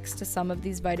drawbacks to some of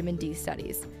these vitamin D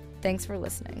studies. Thanks for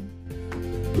listening.